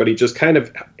for everybody, just kind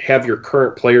of have your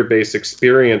current player base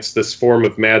experience this form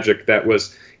of Magic that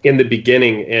was in the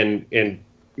beginning and in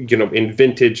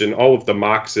Vintage and all of the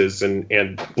Moxes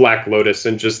and Black Lotus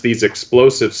and just these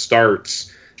explosive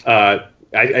starts.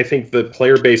 I think the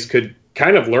player base could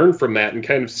kind of learn from that and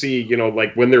kind of see,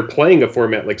 like when they're playing a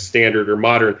format like Standard or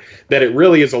Modern, that it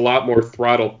really is a lot more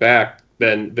throttled back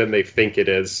than they think it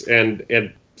is.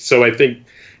 And so I think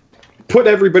put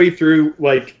everybody through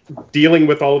like dealing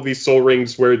with all of these Sol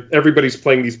Rings where everybody's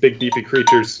playing these big beefy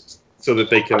creatures so that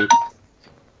they can,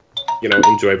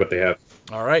 enjoy what they have.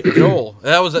 All right, Joel.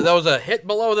 That was a hit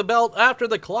below the belt after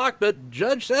the clock, but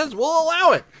Judge says we'll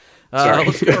allow it.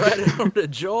 Let's go right over to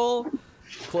Joel.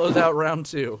 Close out round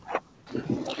 2.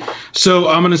 So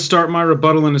I'm going to start my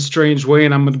rebuttal in a strange way,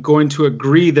 and I'm going to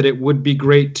agree that it would be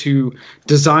great to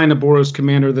design a Boros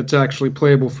commander that's actually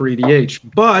playable for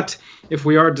EDH. But if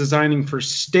we are designing for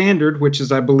Standard, which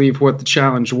is, I believe, what the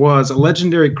challenge was, a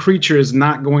legendary creature is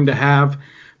not going to have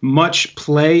much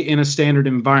play in a Standard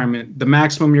environment. The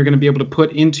maximum you're going to be able to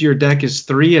put into your deck is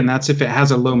 3, and that's if it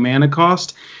has a low mana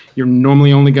cost. You're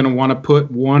normally only going to want to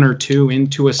put 1 or 2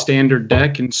 into a Standard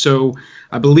deck. And so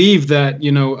I believe that,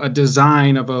 a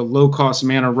design of a low-cost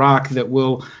mana rock that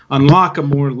will unlock a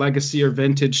more Legacy or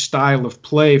Vintage style of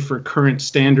play for current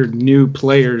Standard new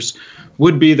players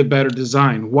would be the better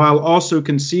design, while also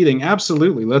conceding,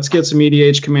 absolutely, let's get some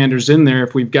EDH commanders in there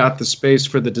if we've got the space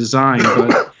for the design.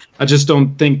 But I just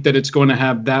don't think that it's going to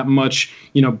have that much,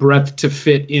 breadth to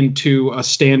fit into a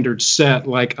Standard set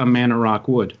like a mana rock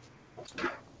would.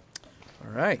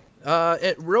 All right.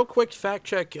 Real quick fact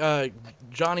check.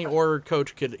 Johnny or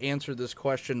Coach could answer this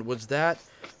question. Was that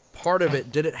part of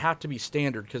it? Did it have to be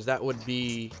Standard? Because that would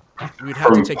be, we'd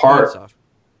have to take points off.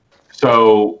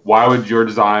 So why would your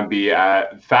design be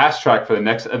at Fast Track for the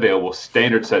next available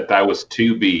Standard set? That was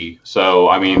 2B. So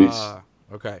I mean, it's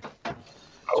okay.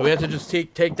 So we have to just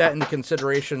take that into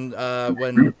consideration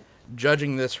when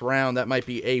judging this round. That might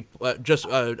be just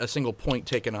a single point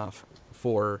taken off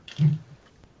for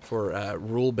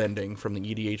rule bending from the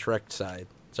EDH Rec side.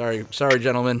 Sorry,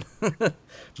 gentlemen.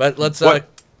 But let's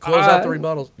close out the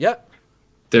rebuttals. Yep.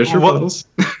 There's rebuttals.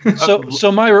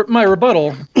 So my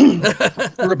rebuttal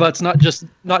rebuts not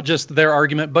just their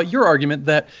argument, but your argument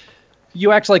that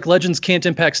you act like Legends can't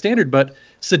impact Standard, but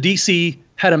Sidisi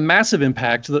had a massive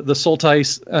impact. The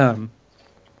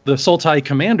Sultai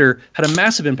commander had a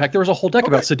massive impact. There was a whole deck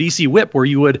about Sidisi Whip where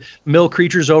you would mill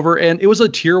creatures over, and it was a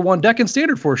tier 1 deck in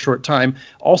Standard for a short time.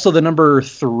 Also the number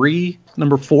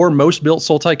 4 most built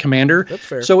Sultai commander. That's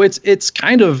fair. So it's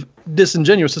kind of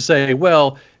disingenuous to say,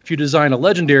 well, if you design a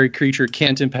legendary creature, it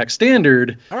can't impact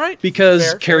Standard. All right.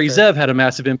 Because Kari Zev had a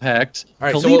massive impact. All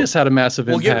right, Kalidas had a massive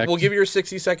impact. We'll give your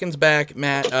 60 seconds back,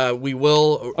 Matt. I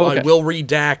will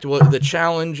redact. The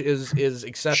challenge is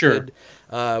accepted. Sure.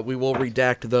 We will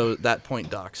redact that point,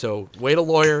 Doc. So wait a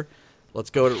lawyer. Let's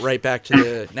go right back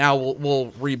to now.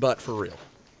 We'll rebut for real.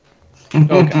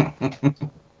 Okay.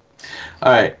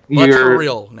 All right. Butts for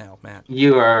real now, Matt.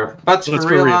 You are butts for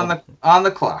real on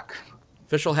the clock.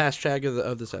 Official hashtag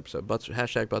of this episode.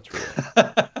 Hashtag butts for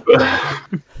real.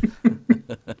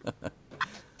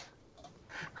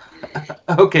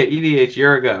 Okay, EDH,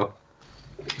 you're a go.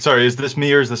 Sorry, is this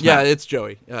me or is this Matt? Yeah, it's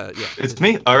Joey. Yeah. It's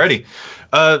me? Alrighty.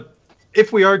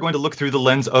 If we are going to look through the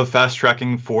lens of fast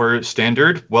tracking for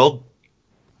Standard, well,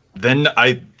 then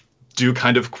I do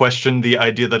kind of question the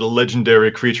idea that a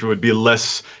legendary creature would be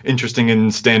less interesting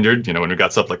in Standard, when we've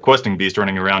got stuff like Questing Beast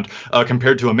running around,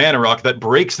 compared to a Mana Rock that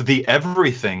breaks the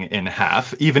everything in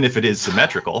half, even if it is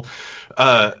symmetrical.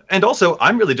 And also,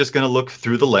 I'm really just going to look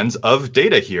through the lens of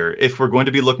data here. If we're going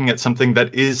to be looking at something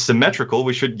that is symmetrical,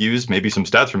 we should use maybe some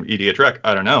stats from EDH Rec,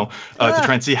 I don't know, to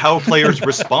try and see how players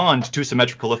respond to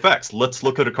symmetrical effects. Let's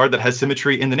look at a card that has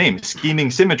symmetry in the name.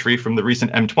 Scheming Symmetry from the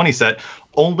recent M20 set,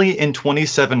 only in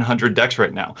 2,700 decks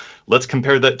right now. Let's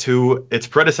compare that to its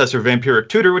predecessor, Vampiric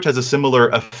Tutor, which has a similar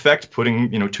effect,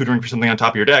 putting, tutoring for something on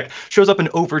top of your deck, shows up in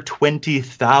over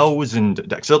 20,000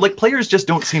 decks. So, players just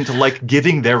don't seem to like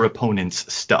giving their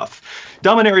opponents stuff.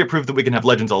 Dominaria proved that we can have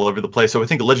legends all over the place, so I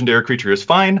think a legendary creature is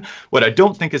fine. What I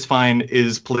don't think is fine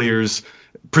is players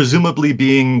presumably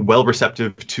being well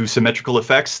receptive to symmetrical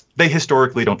effects. They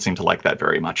historically don't seem to like that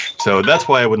very much. So that's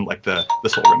why I wouldn't like the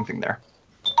Sol Ring thing there.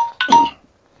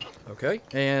 Okay,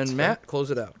 and Matt,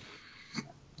 close it out.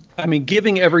 I mean,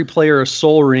 giving every player a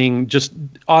Sol Ring just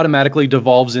automatically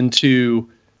devolves into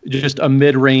just a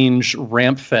mid-range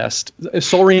ramp fest.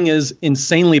 Sol Ring is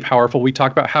insanely powerful. We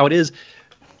talked about how it is.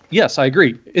 Yes, I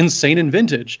agree. Insane in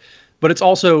Vintage. but it's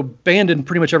also banned in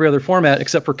pretty much every other format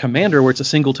except for Commander, where it's a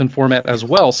singleton format as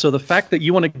well. So the fact that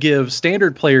you want to give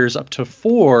standard players up to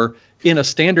 4 in a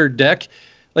standard deck,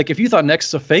 like if you thought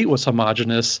Nexus of Fate was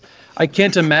homogenous, I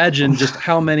can't imagine just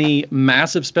how many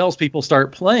massive spells people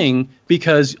start playing,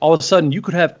 because all of a sudden you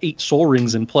could have 8 Sol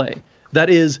Rings in play. That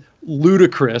is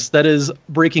ludicrous. That is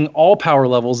breaking all power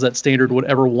levels that standard would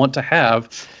ever want to have.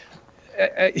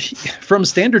 From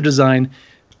standard design,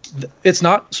 it's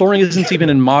not, Sol Ring isn't even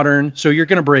in modern, so you're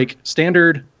going to break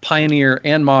standard, pioneer,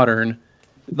 and modern.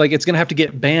 Like, it's going to have to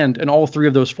get banned in all 3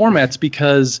 of those formats,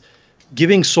 because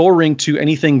giving Sol Ring to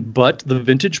anything but the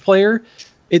vintage player,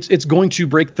 it's going to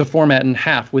break the format in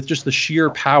half with just the sheer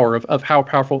power of how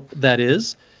powerful that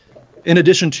is. In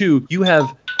addition to, you have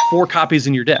 4 copies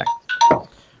in your deck.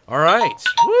 All right.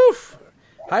 Woof.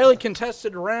 Highly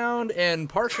contested round and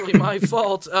partially my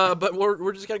fault, but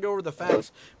we're just going to go over the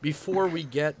facts before we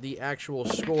get the actual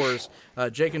scores.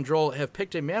 Jake and Joel have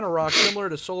picked a Mana Rock similar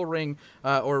to Sol Ring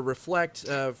or Reflect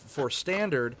for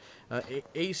Standard.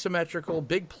 Asymmetrical,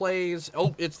 big plays.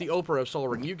 Oh, it's the Oprah of Sol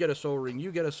Ring. You get a Sol Ring,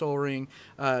 you get a Sol Ring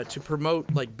to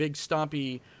promote like big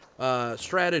stompy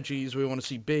strategies. We want to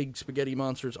see big spaghetti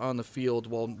monsters on the field.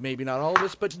 Well, maybe not all of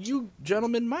us, but you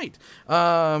gentlemen might.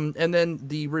 And then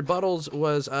the rebuttals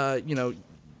was,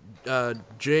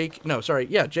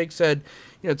 Jake said,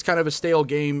 it's kind of a stale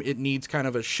game. It needs kind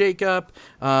of a shake-up.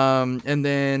 And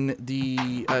then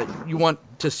you want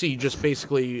to see just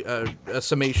basically a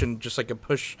summation, just like a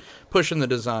push in the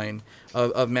design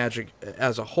of Magic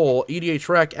as a whole. EDH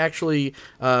Rec actually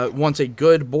wants a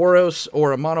good Boros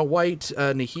or a mono white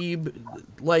Nahib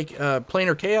like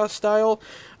Planar Chaos style,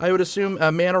 I would assume.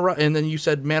 And then you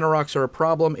said Mana Rocks are a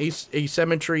problem.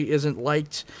 Asymmetry isn't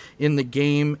liked in the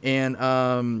game, and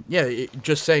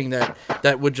just saying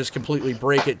that would just completely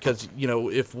break it, because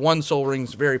if one Sol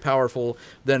Ring's very powerful,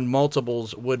 then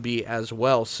multiples would be as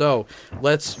well. So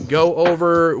let's go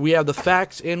over. We have the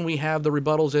facts in, we have the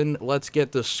rebuttals in. Let's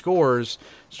get the scores,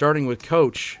 starting with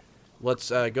Coach. Let's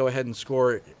go ahead and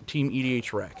score Team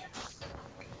EDH Rec.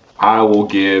 I will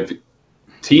give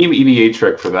Team EDH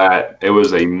Rec for that. It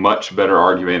was a much better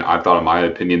argument, I thought, in my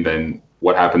opinion, than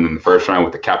what happened in the first round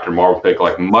with the Captain Marvel pick.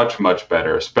 Like, much, much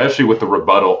better, especially with the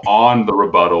rebuttal on the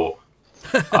rebuttal.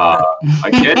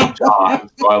 Again, John.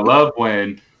 So I love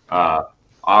when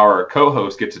our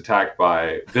co-host gets attacked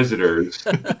by visitors.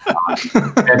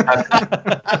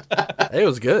 It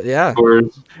was good, yeah.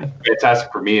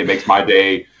 Fantastic for me. It makes my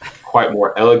day quite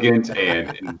more elegant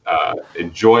and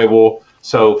enjoyable.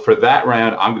 So for that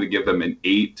round, I'm going to give them an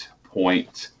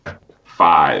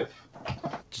 8.5.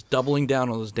 Just doubling down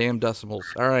on those damn decimals.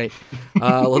 All right.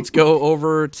 Let's go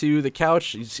over to the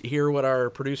couch. Hear what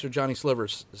our producer, Johnny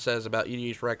Slivers, says about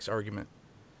EDH Rec's argument.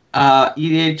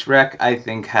 EDH Rec, I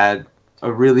think, had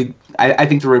a really... I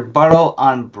think the rebuttal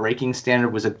on breaking standard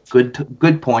was a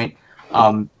good point.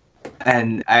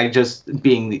 And I just,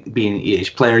 being an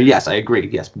EDH player, yes, I agree.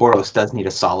 Yes, Boros does need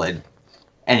a solid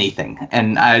anything.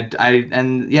 And I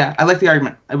like the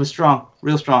argument. It was strong,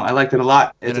 real strong. I liked it a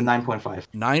lot. It's a 9.5.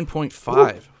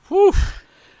 9.5. Whew.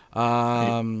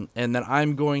 And then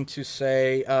I'm going to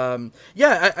say,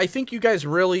 I think you guys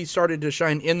really started to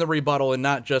shine in the rebuttal, and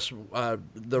not just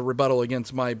the rebuttal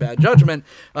against my bad judgment,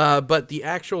 but the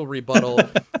actual rebuttal.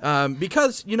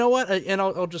 Because you know what, and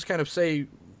I'll just kind of say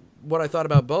what I thought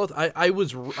about both. I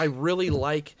really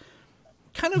like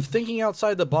kind of thinking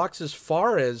outside the box as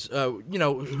far as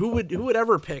who would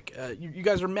ever pick you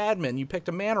guys are madmen. You picked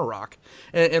a Mana Rock,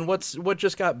 and what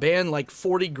just got banned, like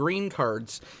 40 green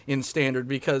cards in standard,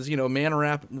 because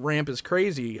mana ramp is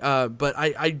crazy, but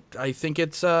I think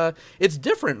it's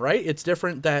different, right? It's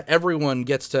different that everyone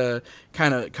gets to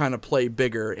kind of play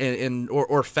bigger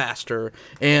or faster,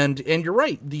 and you're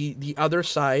right, the other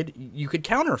side, you could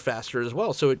counter faster as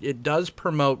well, so it does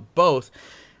promote both.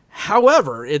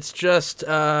 However, it's just,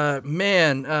 for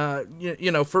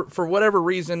whatever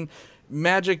reason,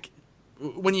 Magic,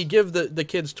 when you give the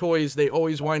kids toys, they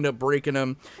always wind up breaking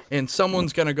them, and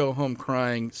someone's going to go home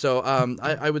crying. So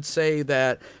I would say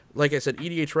that, like I said,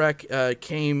 EDH Rec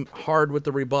came hard with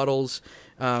the rebuttals,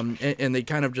 and they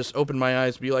kind of just opened my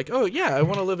eyes to be like, oh, yeah, I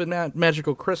want to live in that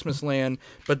magical Christmas land,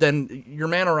 but then your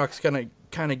Mana Rock's going to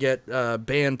kind of get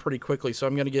banned pretty quickly, so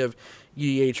I'm going to give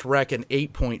EDH Rec an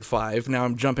 8.5. Now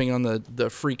I'm jumping on the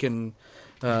freaking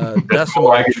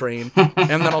decimal train, and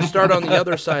then I'll start on the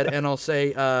other side, and I'll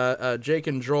say Jake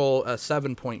and Joel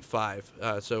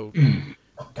 7.5. So,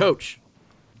 Coach.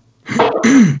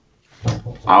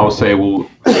 I'll say, for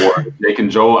Jake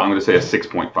and Joel, I'm going to say a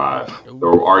 6.5.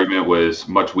 The argument was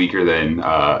much weaker than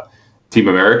Team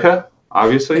America.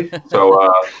 obviously.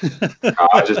 So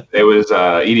it was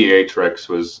EDHREX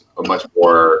was a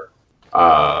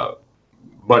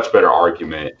much better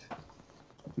argument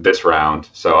this round.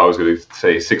 So I was going to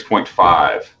say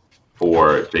 6.5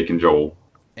 for Jake and Joel.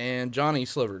 And Johnny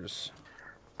Slivers.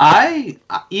 I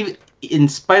even in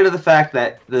spite of the fact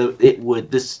that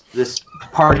this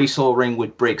party Soul Ring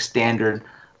would break standard,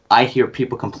 I hear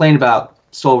people complain about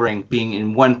Soul Ring being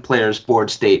in one player's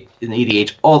board state in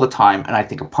EDH all the time, and I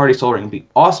think a party Soul Ring would be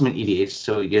awesome in EDH.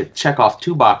 So you check off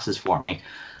 2 boxes for me.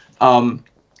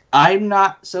 I'm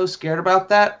not so scared about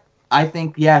that. I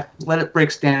think, let it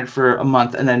break standard for a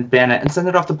month and then ban it and send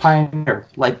it off to Pioneer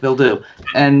like they'll do.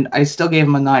 And I still gave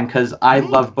him a 9 because I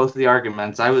love both of the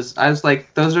arguments. I was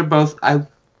like, those are both.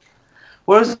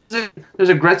 What was it? There's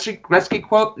a Gretzky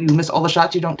quote: "You miss all the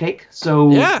shots you don't take."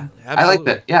 So yeah, absolutely. I like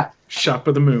that. Yeah. Shot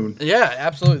for the moon. Yeah,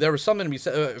 absolutely. There was something to be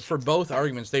said for both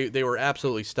arguments. They were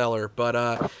absolutely stellar.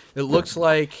 But it looks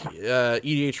like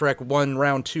EDHREC won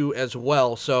round 2 as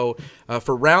well. So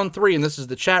for round 3, and this is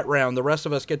the chat round, the rest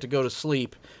of us get to go to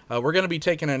sleep. We're going to be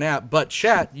taking a nap. But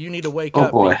chat, you need to wake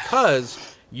up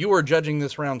because you are judging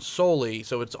this round solely,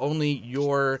 so it's only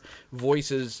your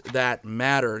voices that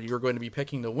matter. You're going to be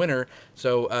picking the winner.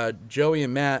 So, Joey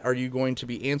and Matt, are you going to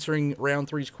be answering round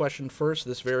 3's question first?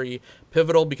 This very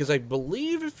pivotal, because I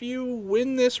believe if you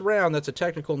win this round, that's a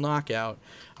technical knockout.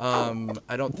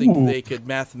 I don't think they could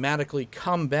mathematically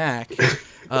come back,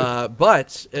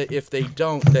 but if they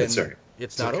don't, then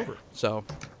it's not over. So.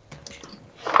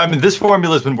 I mean, this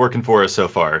formula's been working for us so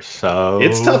far. So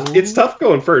it's tough. It's tough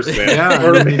going first, man.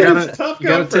 Yeah, you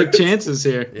gotta take chances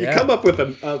here. You come up with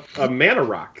a mana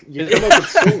rock. You come up with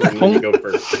Soul Ring when you go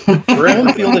first.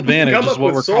 Home field advantage come is up what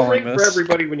with we're Soul calling Ring this. for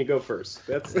everybody when you go first.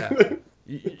 That's. Yeah.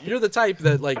 You're the type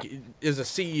that is a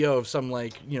CEO of some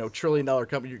 $1 trillion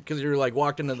company because you're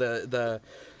walked into the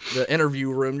interview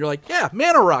room. You're like, yeah,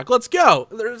 Mana Rock, let's go.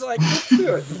 There's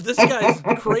this guy's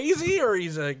crazy, or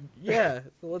he's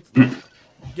let's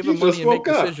give him money and make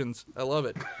decisions. I love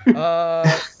it.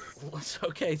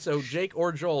 Okay, so Jake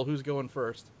or Joel, who's going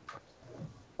first?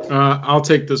 I'll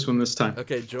take this one this time.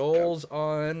 Okay, Joel's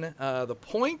on the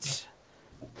points.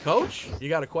 Coach, you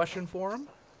got a question for him?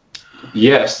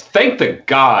 Yes, thank the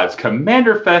gods,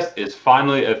 Commander Fest is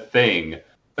finally a thing.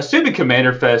 Assuming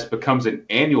Commander Fest becomes an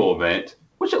annual event,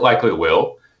 which it likely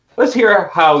will, let's hear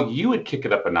how you would kick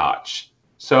it up a notch.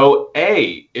 So,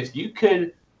 A, if you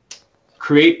could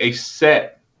create a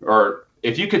set, or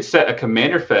if you could set a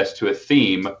Commander Fest to a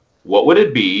theme, what would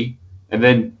it be? And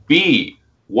then B,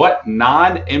 what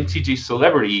non-MTG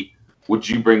celebrity would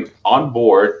you bring on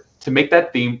board to make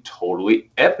that theme totally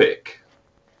epic?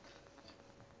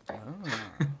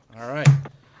 All right.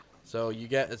 So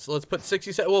let's put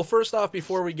 60 seconds. Well, first off,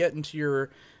 before we get into your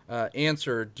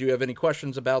answer, do you have any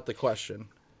questions about the question?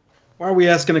 Why are we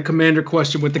asking a commander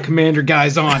question with the commander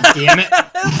guys on? Damn it!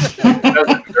 That's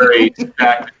a very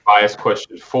stacked biased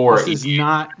question for This is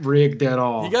not rigged at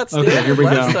all. You got standard okay, here we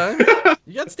last go. time.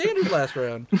 You got standard last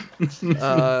round.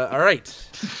 All right.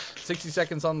 60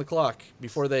 seconds on the clock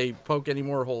before they poke any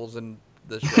more holes in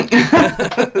this show.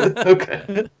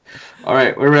 Okay. All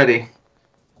right, we're ready.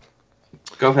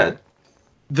 Go ahead.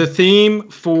 The theme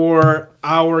for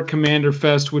our Commander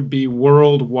Fest would be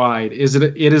worldwide.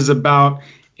 It is about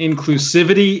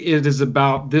inclusivity. It is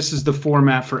about this is the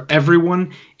format for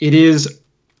everyone. It is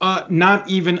not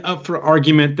even up for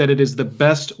argument that it is the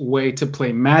best way to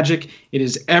play Magic. It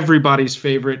is everybody's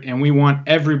favorite, and we want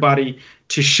everybody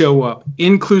to show up.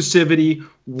 Inclusivity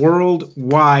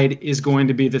worldwide is going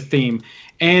to be the theme.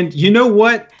 And you know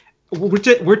what?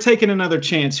 We're taking another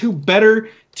chance. Who better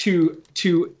to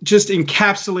just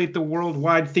encapsulate the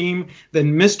worldwide theme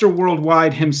than Mr.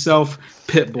 Worldwide himself,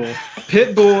 Pitbull.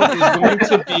 Pitbull is going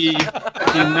to be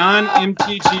the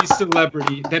non-MTG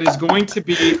celebrity that is going to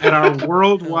be at our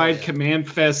Worldwide Command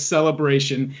Fest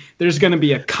celebration. There's going to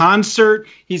be a concert.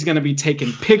 He's going to be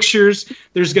taking pictures.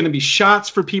 There's going to be shots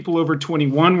for people over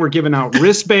 21. We're giving out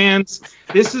wristbands.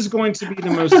 This is going to be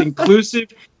the most inclusive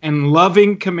and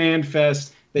loving Command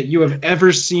Fest that you have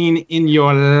ever seen in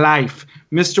your life.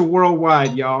 Mr.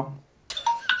 Worldwide, y'all.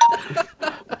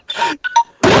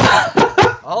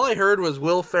 All I heard was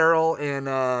Will Ferrell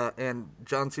and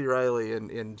John C. Reilly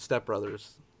in Step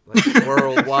Brothers.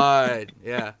 Worldwide.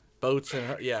 Yeah. Boats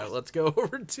and yeah, let's go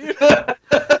over to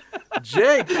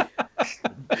Jake.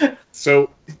 So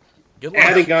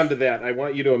adding on to that, I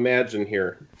want you to imagine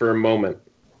here for a moment,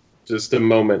 just a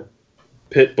moment,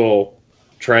 Pitbull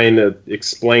trying to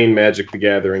explain Magic the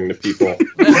Gathering to people.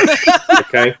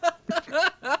 Okay?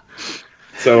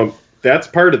 So that's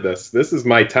part of this. This is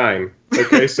my time.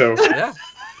 Okay, so Yeah.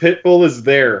 Pitbull is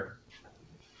there.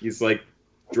 He's like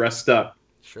dressed up.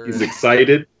 Sure. He's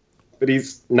excited, but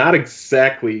he's not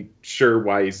exactly sure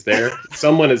why he's there.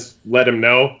 Someone has let him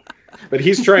know, but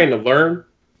he's trying to learn.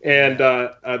 And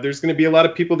there's going to be a lot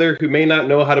of people there who may not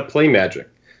know how to play Magic.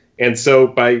 And so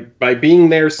by being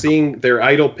there, seeing their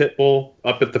idol Pitbull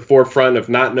up at the forefront of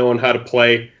not knowing how to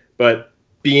play, but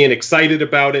being excited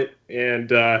about it,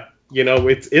 and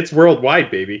it's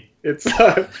worldwide, baby. It's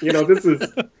this is.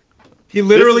 He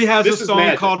literally has a this is song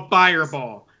magic. called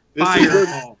Fireball.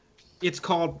 Fireball. It's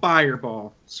called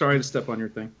Fireball. Sorry to step on your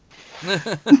thing.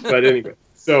 But anyway,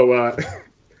 so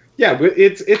yeah,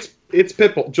 it's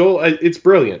Pitbull. Joel, it's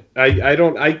brilliant.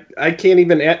 I can't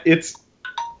even. It's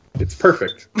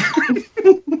perfect.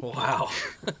 Wow.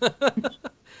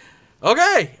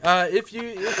 Okay, if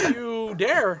you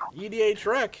dare, EDH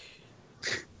Rec.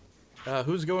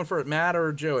 Who's going for it, Matt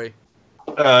or Joey?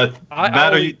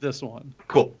 I'll eat this one.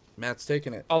 Cool. Matt's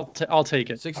taking it. I'll take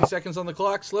it. 60 seconds on the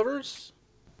clock, Slivers.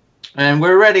 And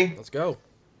we're ready. Let's go.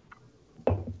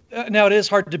 Now, it is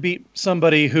hard to beat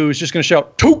somebody who's just going to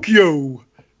shout Tokyo,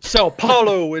 Sao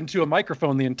Paulo into a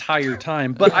microphone the entire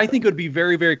time. But I think it would be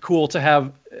very, very cool to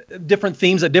have different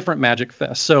themes at different Magic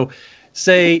Fests. So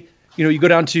say, you go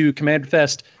down to Command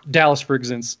Fest Dallas, for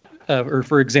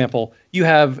example, you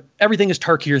have everything is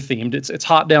Tarkir themed. It's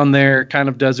hot down there, kind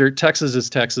of desert. Texas is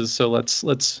Texas, so let's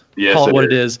call it what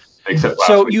it is. Except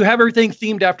So you have everything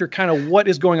themed after kind of what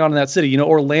is going on in that city.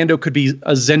 Orlando could be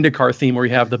a Zendikar theme where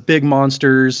you have the big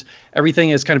monsters.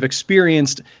 Everything is kind of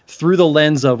experienced through the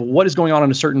lens of what is going on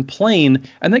a certain plane,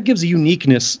 and that gives a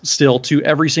uniqueness still to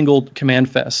every single Command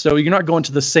Fest. So you're not going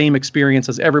to the same experience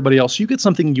as everybody else. You get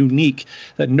something unique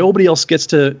that nobody else gets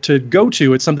to go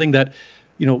to. It's something that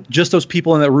just those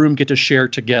people in that room get to share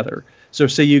together. So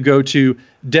say you go to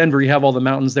Denver, you have all the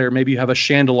mountains there. Maybe you have a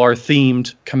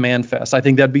Chandelar-themed Command Fest. I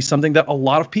think that'd be something that a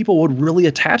lot of people would really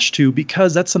attach to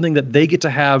because that's something that they get to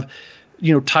have,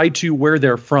 tied to where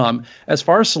they're from. As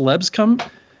far as celebs come,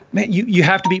 man, you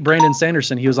have to beat Brandon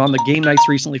Sanderson. He was on the game nights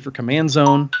recently for Command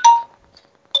Zone.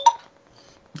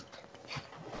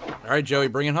 All right, Joey,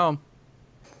 bring it home.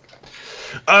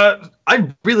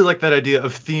 I really like that idea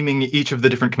of theming each of the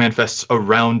different Command Fests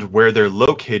around where they're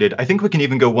located. I think we can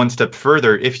even go one step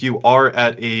further. If you are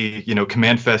at a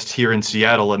Command Fest here in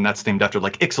Seattle and that's themed after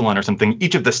like Ixalan or something,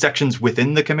 each of the sections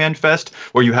within the Command Fest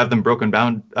where you have them broken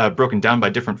down by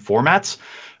different formats,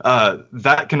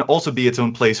 that can also be its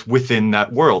own place within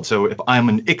that world. So if I'm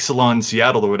in Ixalan,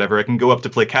 Seattle or whatever, I can go up to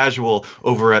play casual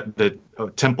over at the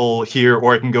temple here,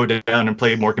 or I can go down and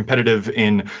play more competitive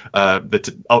in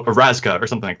Razka or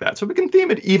something like that. So we can theme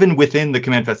it even within the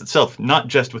Command Fest itself, not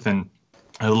just within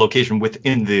a location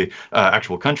within the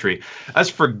actual country. As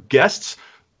for guests,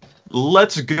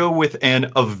 let's go with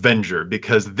an Avenger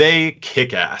because they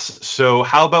kick ass. So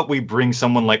how about we bring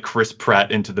someone like Chris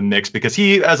Pratt into the mix, because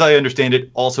he, as I understand it,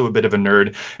 also a bit of a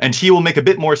nerd, and he will make a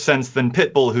bit more sense than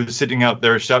Pitbull, who's sitting out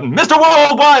there shouting Mr.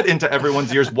 Worldwide into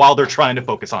everyone's ears while they're trying to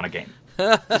focus on a game.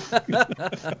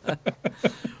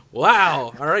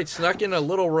 Wow. All right, snuck in a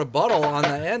little rebuttal on the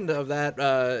end of that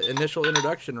initial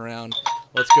introduction round.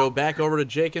 Let's go back over to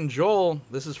Jake and Joel.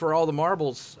 This is for all the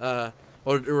marbles.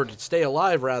 Or to stay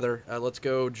alive, rather. Let's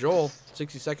go, Joel.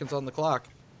 60 seconds on the clock.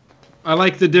 I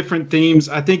like the different themes.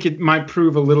 I think it might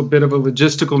prove a little bit of a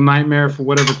logistical nightmare for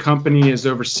whatever company is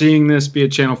overseeing this, be it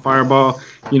Channel Fireball.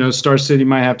 Star City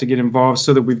might have to get involved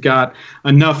so that we've got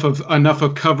enough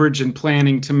of coverage and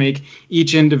planning to make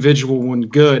each individual one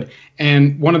good.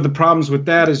 And one of the problems with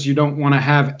that is you don't want to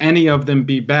have any of them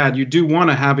be bad. You do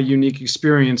want to have a unique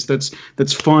experience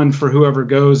that's fun for whoever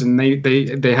goes, and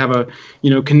they have a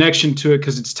connection to it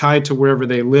because it's tied to wherever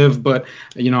they live. But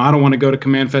I don't want to go to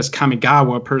Command Fest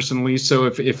Kamigawa personally. So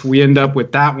if we end up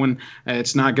with that one,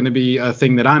 it's not going to be a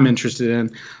thing that I'm interested in.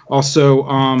 Also,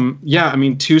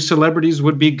 2 celebrities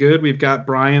would be good. We've got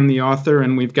Brian, the author,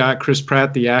 and we've got Chris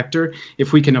Pratt, the actor.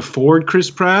 If we can afford Chris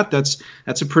Pratt, that's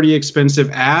a pretty expensive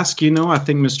ask. I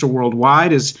think Mr.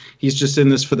 Worldwide he's just in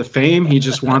this for the fame. He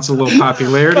just wants a little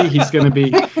popularity. He's going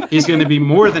to be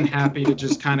more than happy to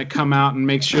just kind of come out and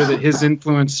make sure that his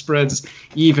influence spreads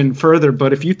even further.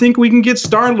 But if you think we can get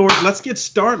Star-Lord, let's get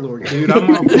Star-Lord, dude.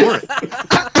 I'm on board.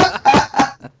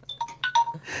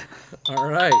 All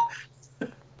right.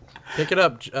 Pick it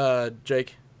up,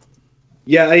 Jake.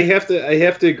 Yeah, I have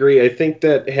to agree. I think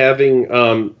that having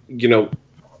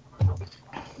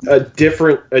a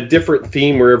different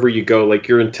theme wherever you go, like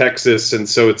you're in Texas, and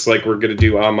so it's like we're gonna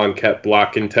do Amonkhet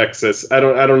block in Texas. I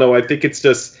don't know. I think it's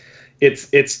just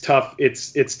it's tough.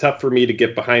 It's tough for me to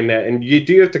get behind that, and you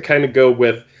do have to kind of go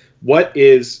with what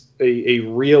is a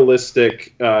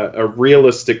realistic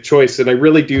choice. And I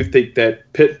really do think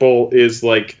that Pitbull is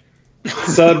like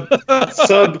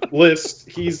sub list.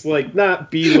 He's like not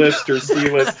B list or C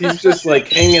list. He's just like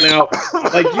hanging out.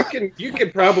 Like you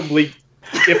can probably,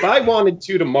 if I wanted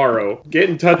to tomorrow, get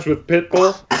in touch with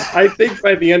Pitbull. I think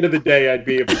by the end of the day I'd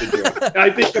be able to do it. I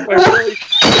think if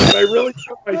I really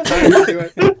took my time to do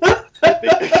it, I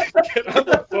think I could get on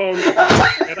the phone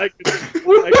and I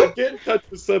could get in touch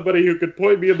with somebody who could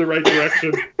point me in the right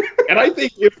direction. And I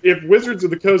think if Wizards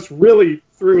of the Coast really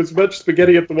threw as much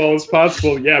spaghetti at the wall as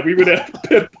possible, yeah, we would have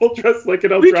Pitbull dressed like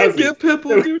an Eldrazi. We can get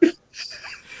Pitbull, dude.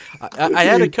 I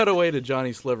had to cut away to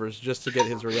Johnny Slivers just to get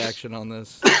his reaction on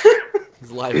this.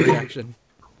 His live reaction.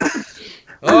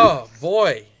 Oh,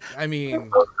 boy. I mean,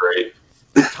 Great.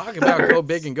 talk about go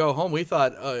big and go home. We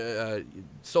thought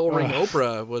Soul Ring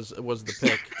Oprah was the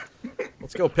pick.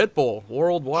 Let's go Pitbull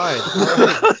worldwide.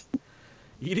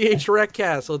 EDH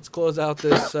Recast. Let's close out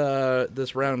this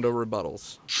round of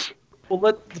rebuttals.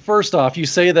 Well, first off, you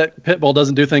say that Pitbull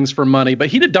doesn't do things for money, but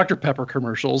he did Dr. Pepper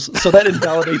commercials, so that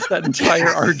invalidates that entire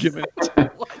argument.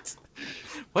 What?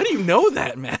 Why do you know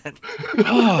that, Matt?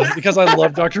 Oh, because I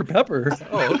love Dr. Pepper.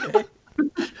 Oh, okay.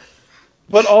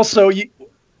 But also,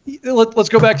 let's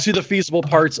go back to the feasible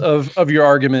parts of your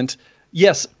argument.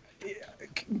 Yes,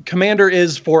 Commander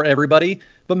is for everybody,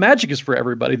 but Magic is for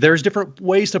everybody. There's different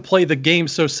ways to play the game.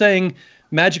 So saying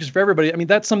Magic is for everybody, I mean,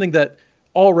 that's something that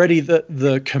already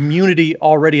the community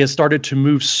already has started to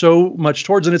move so much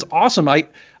towards, and it's awesome.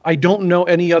 I don't know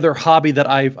any other hobby that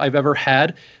I've ever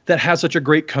had that has such a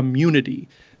great community.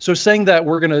 So saying that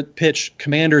we're going to pitch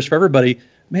Commanders for everybody,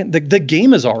 man, the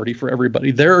game is already for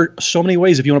everybody. There are so many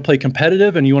ways. If you want to play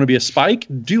competitive and you want to be a spike,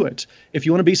 do it. If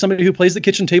you want to be somebody who plays the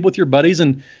kitchen table with your buddies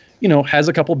and, you know, has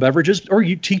a couple beverages, or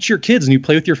you teach your kids and you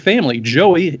play with your family.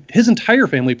 Joey, his entire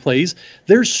family plays.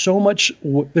 There's so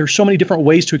many different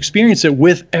ways to experience it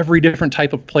with every different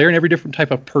type of player and every different type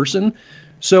of person.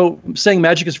 So saying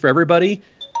Magic is for everybody,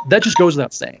 that just goes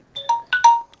without saying.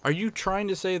 Are you trying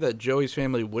to say that Joey's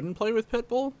family wouldn't play with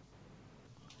Pitbull?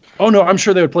 Oh no, I'm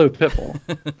sure they would play with Pitbull.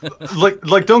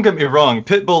 Like, don't get me wrong.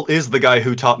 Pitbull is the guy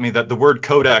who taught me that the word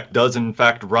Kodak does in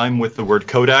fact rhyme with the word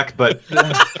Kodak. But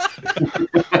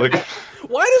like,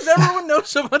 why does everyone know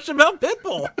so much about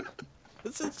Pitbull?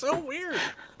 This is so weird.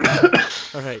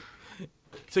 All right,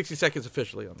 60 seconds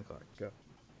officially on the clock.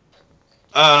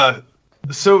 Go.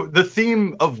 So the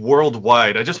theme of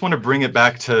worldwide, I just want to bring it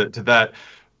back to that.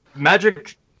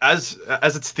 Magic, as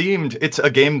it's themed, it's a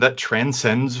game that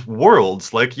transcends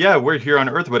worlds. Like, yeah, we're here on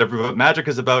Earth, whatever, but Magic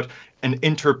is about an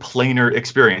interplanar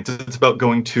experience. It's about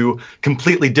going to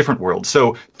completely different worlds.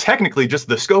 So technically, just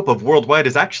the scope of worldwide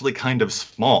is actually kind of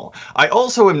small. I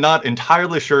also am not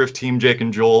entirely sure if Team Jake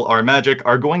and Joel, our Magic,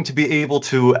 are going to be able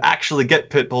to actually get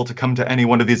Pitbull to come to any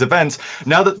one of these events,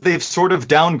 now that they've sort of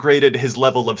downgraded his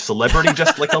level of celebrity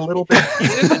just like a little bit.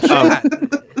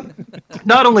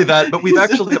 Not only that, but we've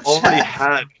actually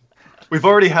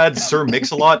already had Sir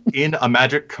Mix-a-Lot in a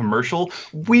Magic commercial.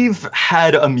 We've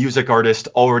had a music artist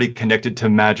already connected to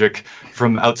Magic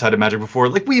from outside of Magic before.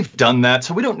 Like, we've done that,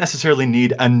 so we don't necessarily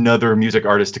need another music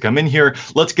artist to come in here.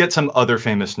 Let's get some other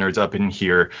famous nerds up in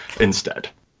here instead.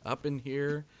 Up in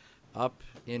here.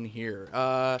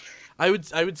 I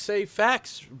would say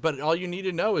facts, but all you need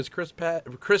to know is Chris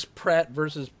Pratt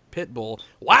versus Pitbull.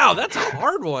 Wow, that's a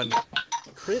hard one.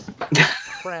 Chris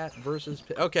Pratt versus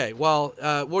okay, well,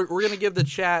 we're going to give the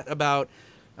chat about,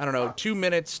 I don't know, 2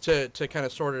 minutes to kind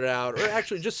of sort it out, or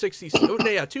actually just 60.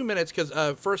 Yeah, 2 minutes, because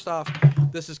first off,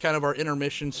 this is kind of our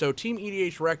intermission. So Team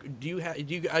EDH Rec,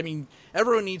 I mean,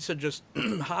 everyone needs to just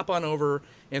hop on over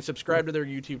and subscribe to their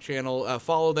YouTube channel,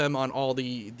 follow them on all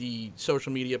the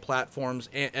social media platforms,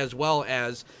 as well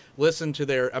as listen to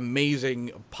their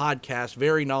amazing podcast.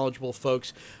 Very knowledgeable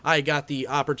folks. I got the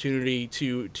opportunity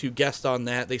to guest on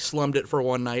that. They slummed it for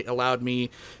one night, allowed me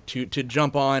to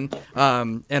jump on,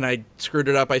 and I screwed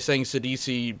it up by saying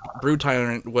Sidisi Brew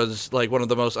Tyrant was like one of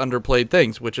the most underplayed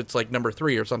things, which it's like number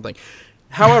 3 or something.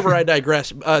 However, I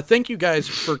digress. Thank you guys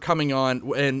for coming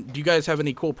on. And do you guys have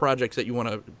any cool projects that you want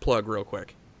to plug real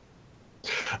quick?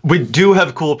 We do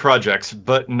have cool projects,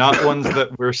 but not ones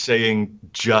that we're saying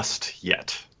just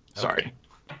yet. Sorry.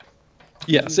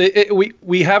 Yes,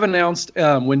 we have announced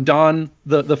when Don,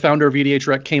 the founder of EDH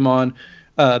Rec, came on,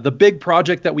 the big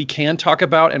project that we can talk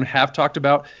about and have talked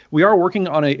about. We are working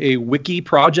on a wiki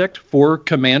project for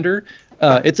Commander.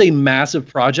 It's a massive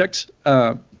project.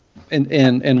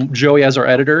 And Joey, as our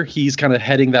editor, he's kind of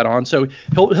heading that on. So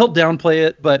he'll downplay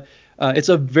it, but it's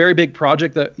a very big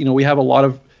project that, you know, we have a lot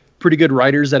of pretty good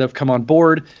writers that have come on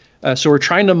board. So we're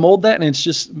trying to mold that, and it's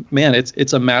just, man,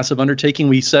 it's a massive undertaking.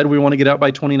 We said we want to get out by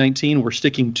 2019. We're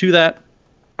sticking to that.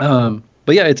 But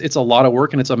But yeah, it's a lot of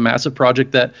work, and it's a massive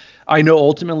project that I know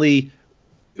ultimately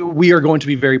we are going to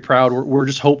be very proud. We're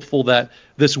just hopeful that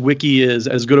this wiki is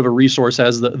as good of a resource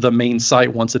as the main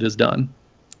site once it is done.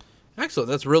 Excellent.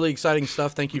 That's really exciting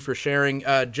stuff. Thank you for sharing.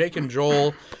 Jake and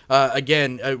Joel,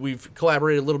 again, we've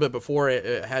collaborated a little bit before.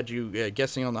 I had you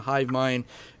guessing on the Hive Mind.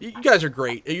 You guys are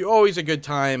great. You're always a good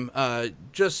time.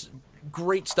 Just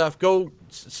great stuff. Go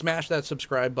smash that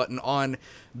subscribe button on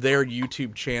their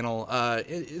YouTube channel.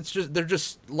 It's just, they're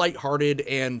just lighthearted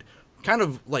and kind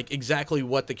of like exactly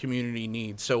what the community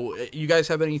needs. So you guys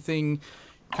have anything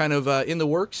kind of in the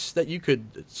works that you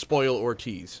could spoil or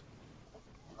tease?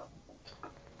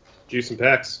 Juice and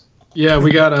Packs. Yeah,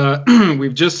 we got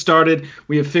we've just started.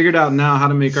 We have figured out now how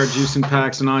to make our Juice and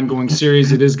Packs an ongoing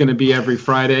series. It is going to be every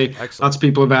Friday. Excellent. Lots of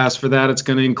people have asked for that. It's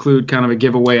going to include kind of a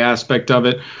giveaway aspect of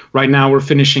it. Right now, we're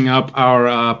finishing up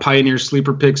our Pioneer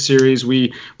Sleeper Pick series.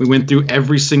 We went through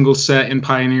every single set in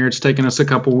Pioneer. It's taken us a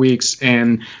couple weeks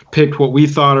and picked what we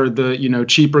thought are the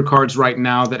cheaper cards right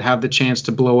now that have the chance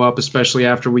to blow up, especially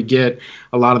after we get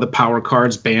a lot of the power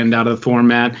cards banned out of the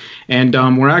format. And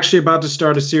we're actually about to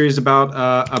start a series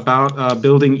about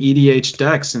building EDH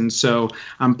decks, and so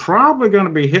I'm probably going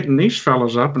to be hitting these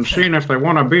fellas up and seeing if they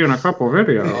want to be in a couple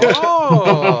videos.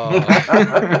 Oh.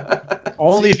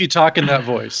 Only if you talk in that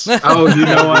voice. Oh, you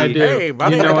know I do. Hey,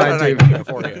 buddy, you know I got I an do. idea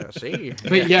for you. See?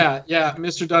 But yeah,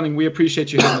 Mr. Dunning, we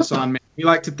appreciate you having us on, man. We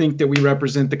like to think that we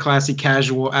represent the classy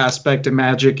casual aspect of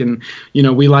Magic, and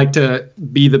we like to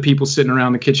be the people sitting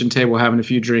around the kitchen table having a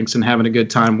few drinks and having a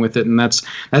good time with it, and that's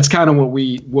kind of what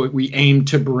we aim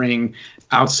to bring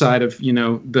outside of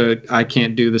the I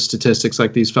can't do the statistics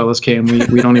like these fellas can.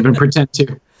 We don't even pretend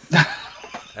to.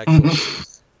 Excellent.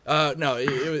 No,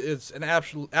 it's an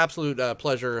absolute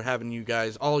pleasure having you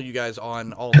guys, all you guys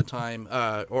on all the time,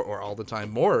 or all the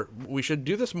time more. We should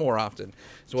do this more often,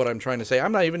 is what I'm trying to say.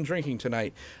 I'm not even drinking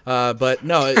tonight. But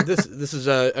no, this is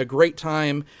a great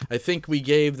time. I think we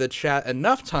gave the chat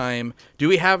enough time. Do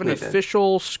we have an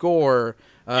official score,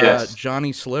 Yes.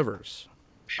 Johnny Slivers?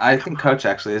 I think Coach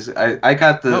actually is. I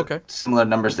got the similar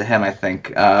numbers to him, I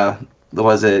think.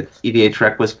 Was it EDH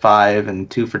Rec was 5 and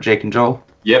 2 for Jake and Joel?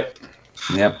 Yep.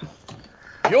 Yep.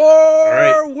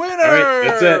 Your winner! All right.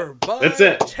 That's it. By That's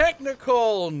it.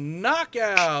 technical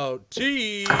knockout,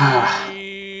 Team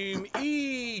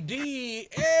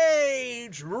EDH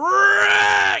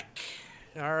Rec!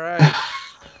 All right.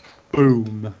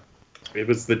 Boom. It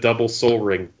was the double soul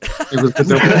ring It was the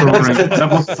double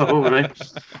Double soul ring.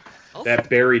 that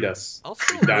buried us. I'll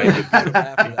still We died, really after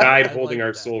that. we died I holding like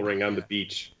our that. soul ring on the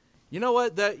beach. You know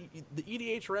what? The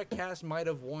EDH Rec cast might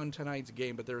have won tonight's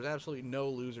game, but there's absolutely no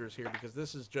losers here because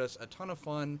this is just a ton of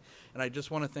fun, and I just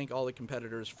want to thank all the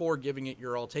competitors for giving it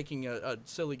your all, taking a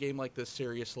silly game like this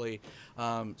seriously.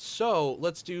 So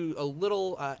let's do a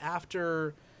little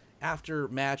after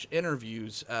match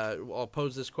interviews. I'll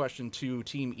pose this question to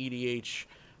Team EDH.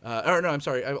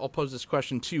 I'll pose this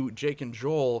question to Jake and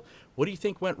Joel. What do you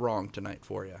think went wrong tonight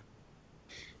for you?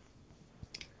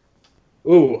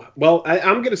 Ooh, well,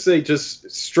 I'm going to say just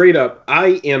straight up,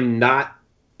 I am not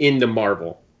into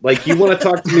Marvel. Like, you want to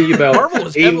talk to me Marvel about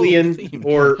is heavily Alien themed.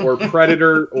 or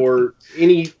Predator or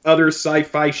any other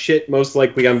sci-fi shit, most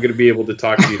likely I'm going to be able to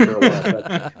talk to you for a while.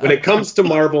 But when it comes to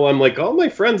Marvel, I'm like, all my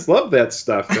friends love that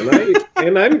stuff,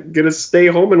 and I'm going to stay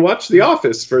home and watch The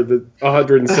Office for the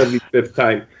 175th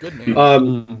time. Good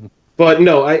man. But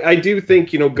no, I do think,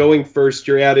 going first,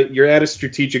 you're at a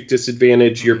strategic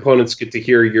disadvantage. Your opponents get to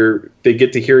hear your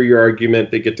argument.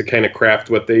 They get to kind of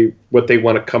craft what they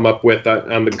want to come up with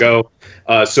on the go.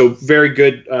 So very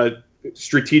good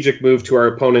strategic move to our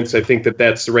opponents. I think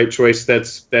that's the right choice.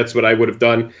 That's what I would have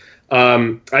done.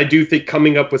 I do think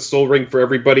coming up with Soul Ring for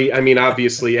everybody. I mean,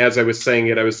 obviously, as I was saying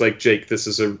it, I was like, Jake, this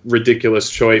is a ridiculous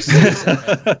choice.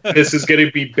 This is going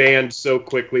to be banned so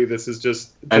quickly. This is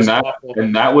just awful.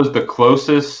 And that was the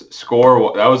closest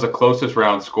score. That was the closest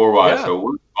round score wise. Yeah. So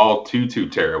we're all too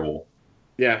terrible.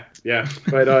 Yeah.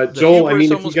 But Joel, I hubris mean, if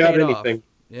you almost got paid off. anything,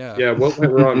 Yeah. what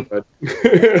went wrong? But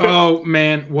Oh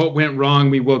man, what went wrong?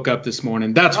 We woke up this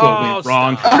morning. That's what went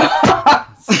wrong.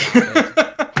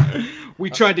 We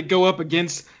tried to go up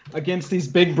against these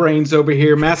big brains over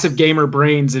here, massive gamer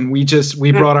brains, and we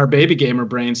brought our baby gamer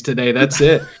brains today. That's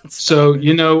it. So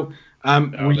we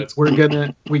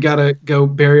gotta go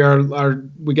bury our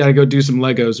we gotta go do some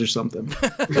Legos or something.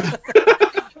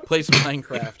 Play some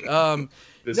Minecraft.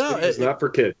 this is not for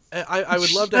kids. I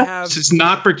would love to have. This is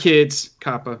not for kids,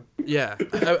 Kappa. Yeah,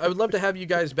 I would love to have you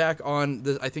guys back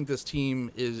on. I think this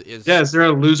team is. Yeah, is there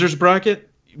a losers bracket?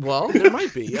 Well, there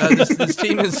might be. This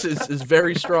team is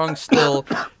very strong still.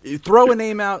 Throw a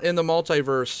name out in the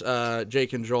multiverse,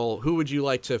 Jake and Joel. Who would you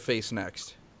like to face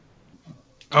next?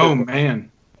 Oh,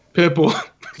 man. Pitbull.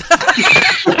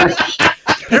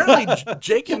 Apparently,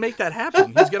 Jake can make that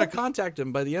happen. He's going to contact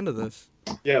him by the end of this.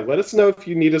 Yeah, let us know if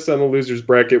you need us on the losers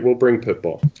bracket. We'll bring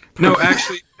Pitbull. No,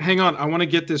 actually, hang on. I want to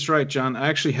get this right, John. I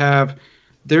actually have...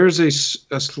 There's a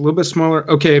little bit smaller...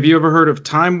 Okay, have you ever heard of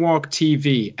Time Walk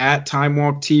TV? At Time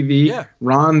Walk TV? Yeah.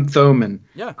 Ron Thoman.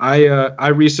 Yeah. I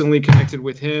recently connected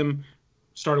with him,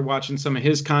 started watching some of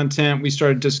his content. We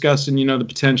started discussing, the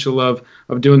potential of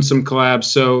doing some collabs.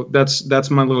 So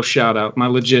that's my little shout out, my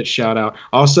legit shout out.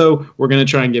 Also, we're going to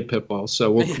try and get Pitbull.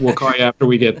 So we'll call you after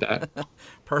we get that.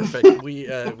 Perfect. We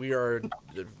are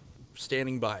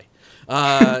standing by.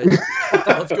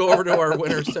 Let's go over to our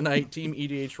winners tonight. Team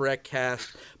EDH Rec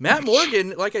Cast. Matt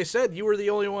Morgan, like I said, you were the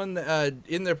only one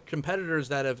in the competitors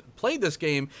that have played this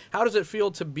game. How does it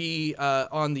feel to be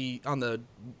on the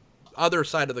other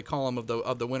side of the column of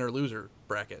the winner loser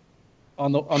bracket?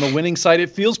 On the winning side, it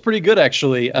feels pretty good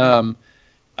actually.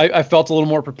 I felt a little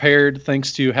more prepared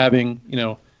thanks to having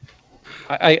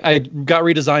I got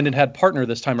redesigned and had partner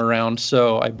this time around,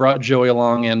 so I brought Joey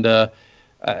along, and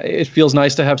it feels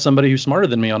nice to have somebody who's smarter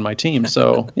than me on my team.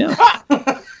 So yeah.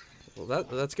 Well,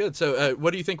 that's good. So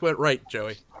what do you think went right,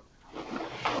 Joey?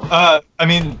 I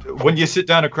mean, when you sit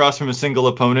down across from a single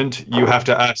opponent, you have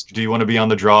to ask, do you want to be on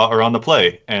the draw or on the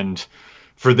play? And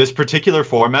for this particular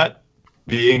format,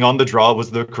 being on the draw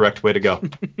was the correct way to go.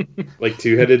 Like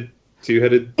two-headed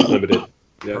limited.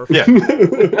 Yeah. Yeah.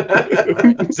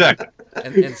 Exactly.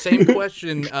 And same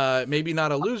question, maybe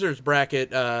not a loser's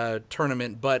bracket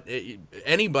tournament, but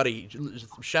anybody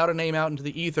shout a name out into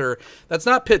the ether. That's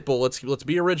not Pitbull. Let's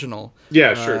be original.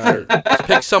 Yeah, sure. Let's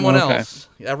pick someone else.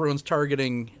 Everyone's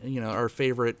targeting, our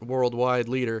favorite worldwide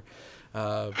leader.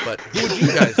 But who would you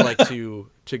guys like to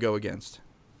go against?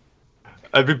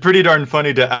 It'd be pretty darn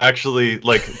funny to actually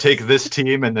take this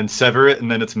team and then sever it, and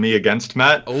then it's me against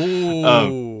Matt.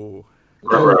 Oh.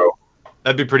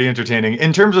 That'd be pretty entertaining.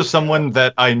 In terms of someone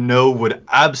that I know would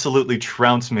absolutely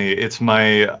trounce me, it's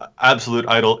my absolute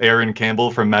idol, Erin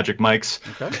Campbell from Magic Mike's.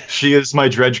 Okay. She is my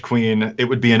dredge queen. It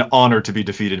would be an honor to be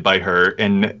defeated by her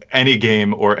in any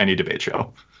game or any debate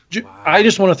show. I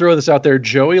just want to throw this out there.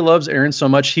 Joey loves Erin so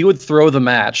much, he would throw the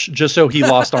match just so he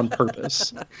lost on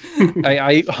purpose.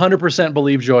 I 100%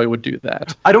 believe Joey would do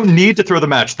that. I don't need to throw the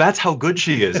match. That's how good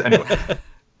she is. Anyway.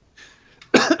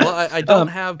 Well, I don't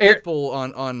have Pitbull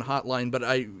on Hotline, but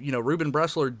Ruben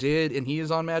Bressler did, and he is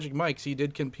on Magic Mike's. He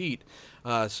did compete,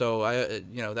 so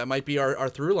that might be our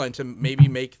through line to maybe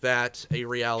make that a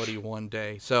reality one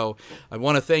day. So I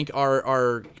want to thank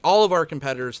all of our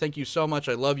competitors. Thank you so much.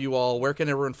 I love you all. Where can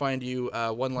everyone find you?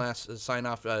 One last sign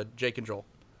off, Jake and Joel.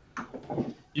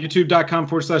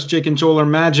 YouTube.com/Jake and Joel or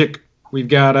Magic. We've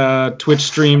got a Twitch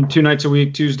stream 2 nights a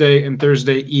week, Tuesday and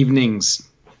Thursday evenings.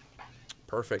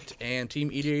 Perfect. And Team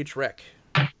EDH Rec.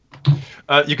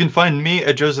 You can find me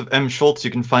at Joseph M. Schultz.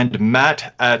 You can find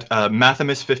Matt at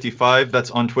Mathimus55.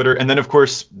 That's on Twitter. And then, of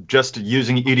course, just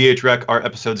using EDH Rec, our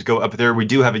episodes go up there. We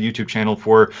do have a YouTube channel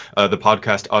for the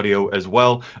podcast audio as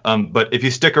well. But if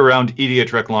you stick around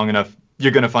EDH Rec long enough,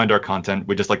 you're going to find our content.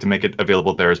 We just like to make it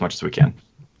available there as much as we can.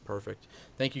 Perfect.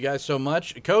 Thank you guys so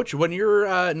much. Coach, when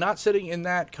you're not sitting in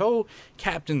that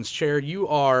co-captain's chair, you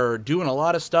are doing a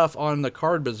lot of stuff on the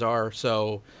Card Bazaar,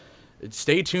 so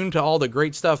stay tuned to all the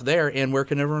great stuff there. And where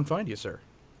can everyone find you, sir?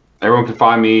 Everyone can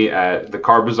find me at the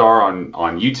Card Bazaar on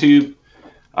YouTube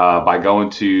by going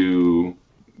to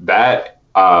that.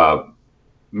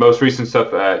 Most recent stuff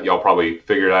that y'all probably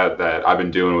figured out that I've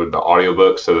been doing with the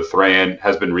audiobooks. So the Thran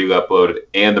has been re-uploaded,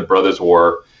 and the Brothers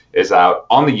War is out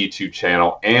on the YouTube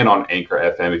channel and on Anchor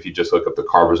FM if you just look up the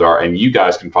Card Bazaar. And you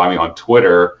guys can find me on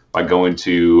Twitter by going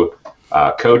to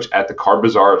Coach at the Card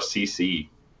Bazaar CC.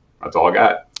 That's all I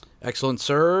got. Excellent,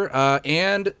 sir.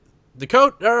 And the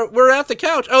coach, we're at the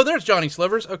couch. Oh, there's Johnny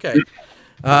Slivers. Okay.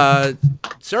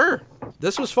 Sir,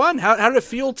 this was fun. How did it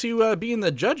feel to be in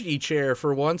the judgy chair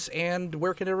for once? And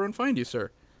where can everyone find you,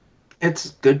 sir?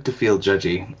 It's good to feel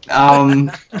judgy.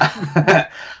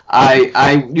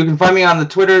 You can find me on the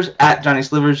Twitters at Johnny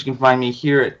Slivers. You can find me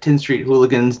here at 10th Street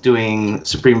Hooligans doing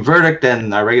Supreme Verdict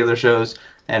and our regular shows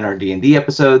and our D&D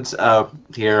episodes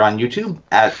here on YouTube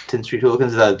at 10th Street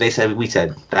Hooligans. They said, we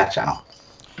said, that channel.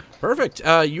 Perfect.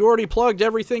 You already plugged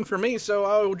everything for me, so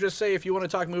I will just say if you want to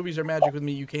talk movies or magic with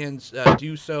me, you can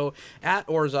do so at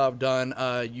Orzhov Dunn.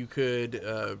 You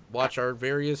could watch our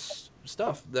various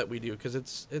stuff that we do because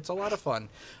it's a lot of fun.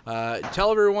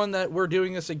 Tell everyone that we're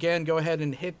doing this again. Go ahead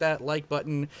and hit that like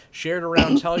button, share it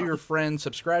around, tell your friends,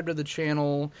 subscribe to the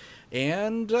channel,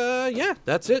 and yeah,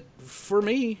 that's it for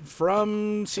me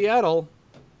from Seattle.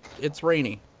 It's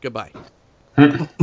rainy. Goodbye.